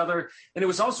between each other. And it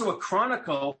was also a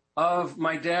chronicle of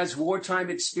my dad's wartime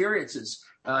experiences.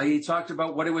 He talked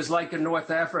about what it was like in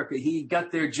North Africa. He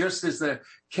got there just as the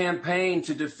campaign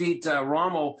to defeat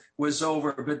Rommel was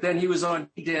over. But then he was on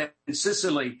in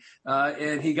Sicily,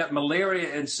 and he got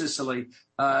malaria in Sicily.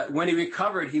 When he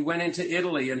recovered, he went into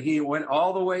Italy, and he went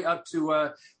all the way up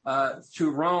to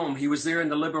Rome. He was there in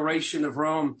the liberation of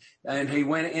Rome, and he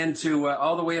went into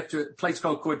all the way up to a place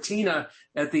called Cortina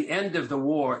at the end of the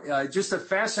war. Just a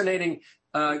fascinating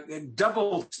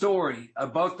double story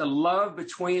about the love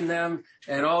between them,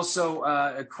 and also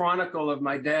a chronicle of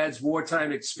my dad's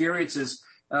wartime experiences.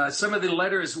 Some of the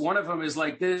letters, one of them is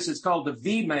like this. It's called the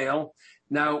V-mail.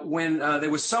 Now, when there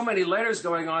was so many letters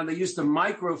going on, they used to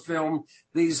microfilm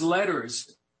these letters.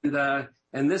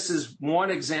 And this is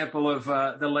one example of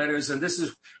the letters. And this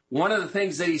is one of the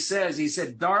things that he says. He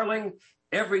said, "Darling,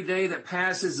 every day that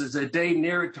passes is a day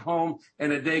nearer to home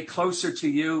and a day closer to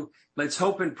you. Let's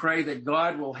hope and pray that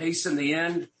God will hasten the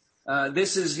end."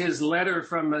 This is his letter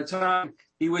from the time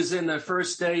he was in the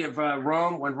first day of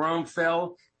Rome, when Rome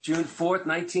fell, June 4th,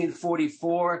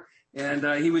 1944.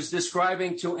 And he was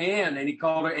describing to Anne, and he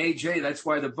called her AJ. That's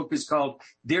why the book is called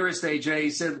Dearest AJ. He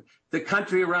said, "The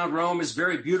country around Rome is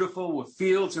very beautiful, with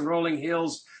fields and rolling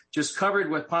hills, just covered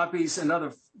with poppies and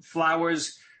other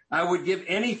flowers. I would give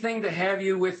anything to have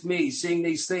you with me, seeing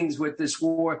these things with this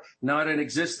war not in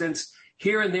existence.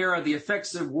 Here and there are the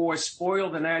effects of war, spoil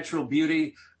the natural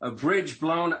beauty, a bridge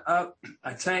blown up,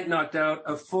 a tank knocked out,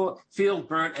 a full field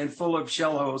burnt and full of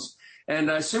shell holes."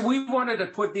 And so we wanted to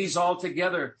put these all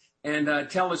together and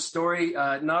tell a story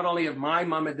not only of my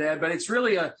mom and dad, but it's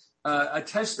really a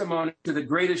testimony to the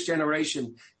greatest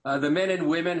generation, the men and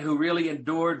women who really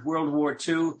endured World War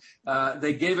II.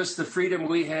 They gave us the freedom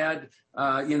we had,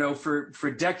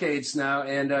 for decades now.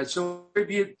 And so a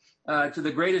tribute to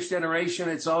the greatest generation.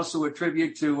 It's also a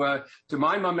tribute to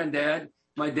my mom and dad.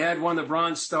 My dad won the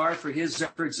Bronze Star for his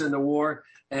efforts in the war,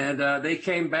 and they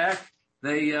came back.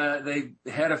 They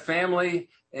had a family,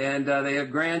 and they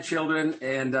have grandchildren,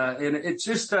 and it's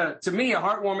just to me a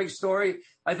heartwarming story.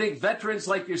 I think veterans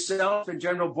like yourself and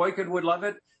General Boykin would love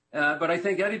it, but I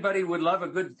think anybody would love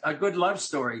a good love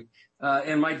story.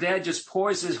 And my dad just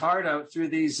pours his heart out through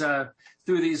these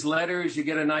letters. You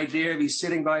get an idea of he's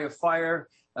sitting by a fire,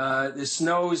 the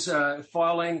snow's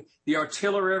falling, the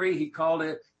artillery, he called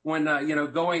it, when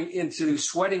going into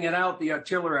sweating it out, the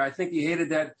artillery. I think he hated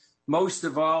that most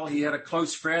of all. He had a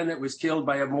close friend that was killed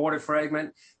by a mortar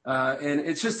fragment. And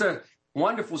it's just a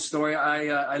wonderful story.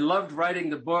 I loved writing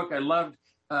the book. I loved,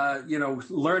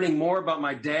 learning more about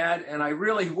my dad. And I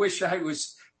really wish I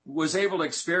was able to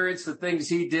experience the things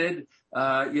he did,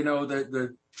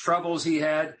 the troubles he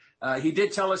had. He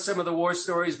did tell us some of the war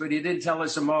stories, but he didn't tell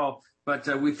us them all. But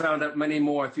we found out many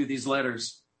more through these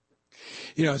letters.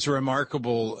 You know, it's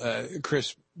remarkable,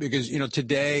 Chris, because,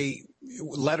 today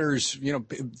letters,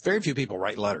 very few people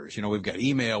write letters. We've got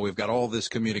email, we've got all this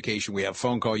communication, we have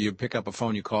phone call, you pick up a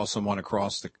phone, you call someone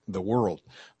across the world.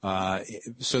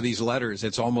 So these letters,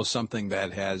 it's almost something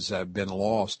that has been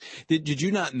lost. Did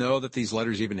you not know that these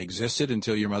letters even existed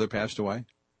until your mother passed away?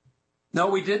 No,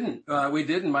 we didn't.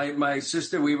 My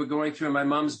sister, we were going through my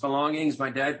mom's belongings. My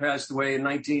dad passed away in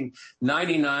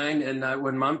 1999. And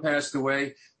when Mom passed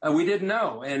away, we didn't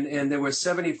know. And there was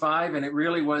 75, and it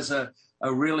really was a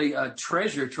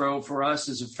treasure trove for us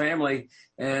as a family.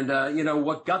 And,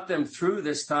 what got them through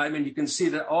this time, and you can see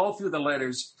that all through the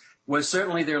letters, was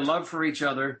certainly their love for each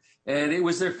other. And it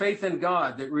was their faith in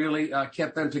God that really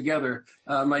kept them together.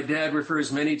 My dad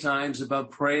refers many times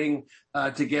about praying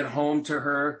to get home to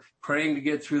her, praying to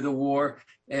get through the war.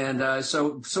 And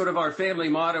so sort of our family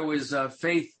motto is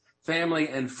faith, family,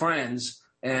 and friends.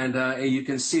 And you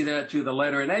can see that through the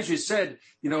letter. And as you said,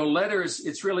 letters,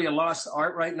 it's really a lost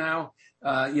art right now,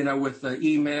 with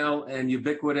email and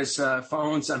ubiquitous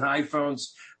phones and iPhones.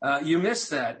 You miss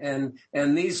that. And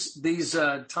these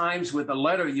times with a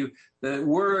letter, the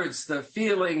words, the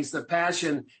feelings, the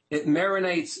passion, it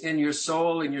marinates in your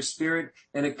soul, in your spirit,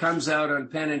 and it comes out on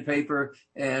pen and paper.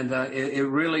 And it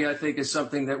really, I think, is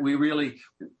something that we really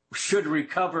should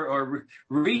recover or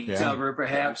recover,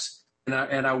 perhaps, in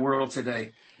our world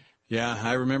today. Yeah,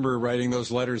 I remember writing those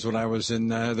letters when I was in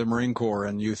the Marine Corps,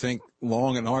 and you think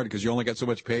long and hard because you only got so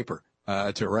much paper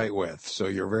to write with. So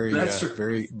you're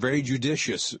very, very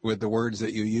judicious with the words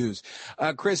that you use.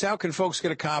 Chris, how can folks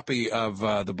get a copy of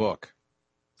the book?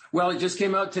 Well, it just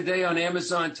came out today on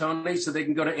Amazon, Tony, so they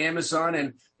can go to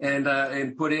Amazon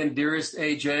and put in Dearest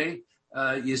AJ.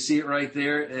 You see it right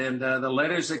there. And the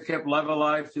letters that kept love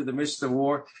alive through the midst of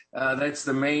war, that's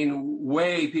the main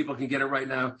way people can get it right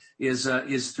now is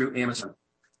through Amazon.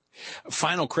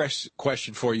 Final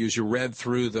question for you as you read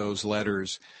through those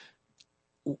letters.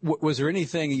 Was there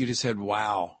anything you just said,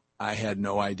 wow, I had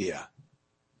no idea?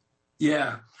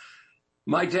 Yeah.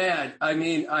 My dad,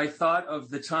 I thought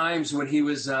of the times when he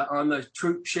was on the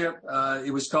troop ship.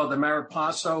 It was called the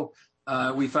Mariposa.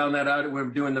 We found that out when we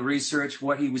were doing the research,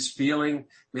 what he was feeling,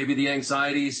 maybe the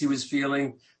anxieties he was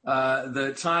feeling.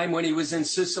 The time when he was in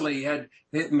Sicily, he had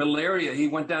malaria. He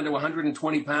went down to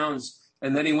 120 pounds,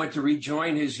 and then he went to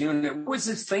rejoin his unit. What was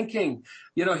his thinking?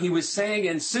 He was saying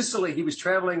in Sicily, he was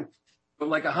traveling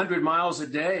like 100 miles a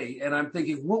day. And I'm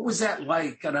thinking, what was that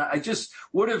like? And I just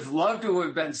would have loved to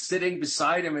have been sitting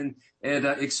beside him and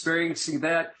experiencing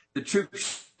that, the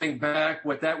troops back,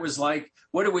 what that was like.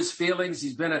 What are his feelings?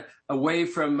 He's been away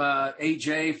from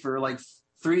AJ for like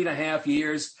 3.5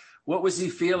 years. What was he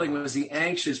feeling? Was he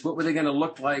anxious? What were they going to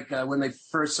look like when they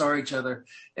first saw each other?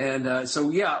 And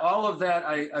all of that.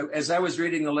 As I was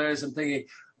reading the letters, I'm thinking,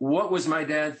 what was my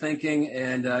dad thinking,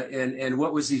 and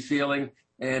what was he feeling?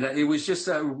 And it was just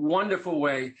a wonderful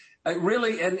way.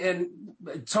 Really, and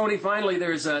Tony, finally,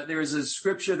 there's a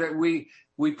scripture that we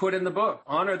put in the book,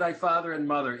 honor thy father and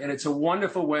mother. And it's a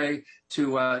wonderful way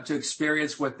to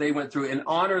experience what they went through and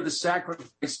honor the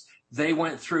sacrifice they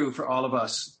went through for all of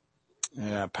us.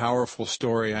 Yeah, powerful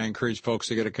story. I encourage folks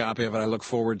to get a copy of it. I look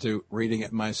forward to reading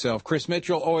it myself. Chris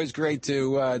Mitchell, always great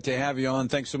to have you on.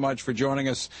 Thanks so much for joining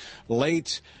us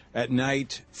late at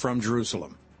night from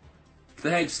Jerusalem.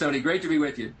 Thanks, Tony. Great to be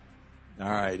with you. All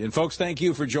right. And folks, thank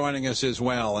you for joining us as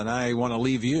well. And I want to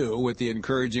leave you with the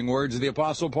encouraging words of the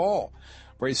Apostle Paul,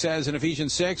 where he says in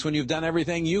Ephesians 6, when you've done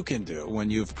everything you can do,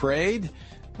 when you've prayed,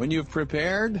 when you've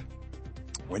prepared,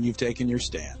 when you've taken your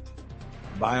stand,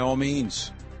 by all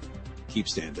means, keep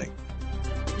standing.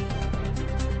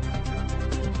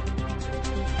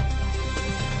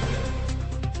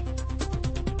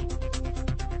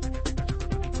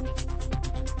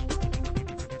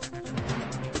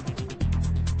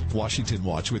 Washington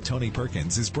Watch with Tony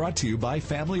Perkins is brought to you by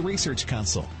Family Research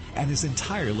Council and is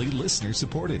entirely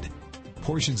listener-supported.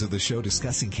 Portions of the show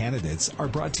discussing candidates are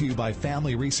brought to you by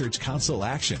Family Research Council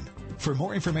Action. For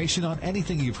more information on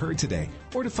anything you've heard today,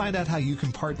 or to find out how you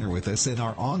can partner with us in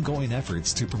our ongoing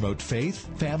efforts to promote faith,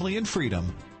 family, and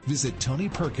freedom, visit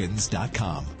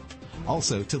TonyPerkins.com.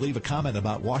 Also, to leave a comment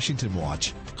about Washington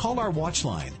Watch, call our watch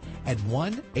line at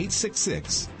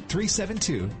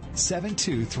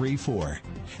 1-866-372-7234.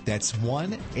 That's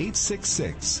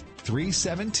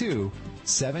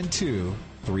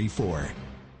 1-866-372-7234.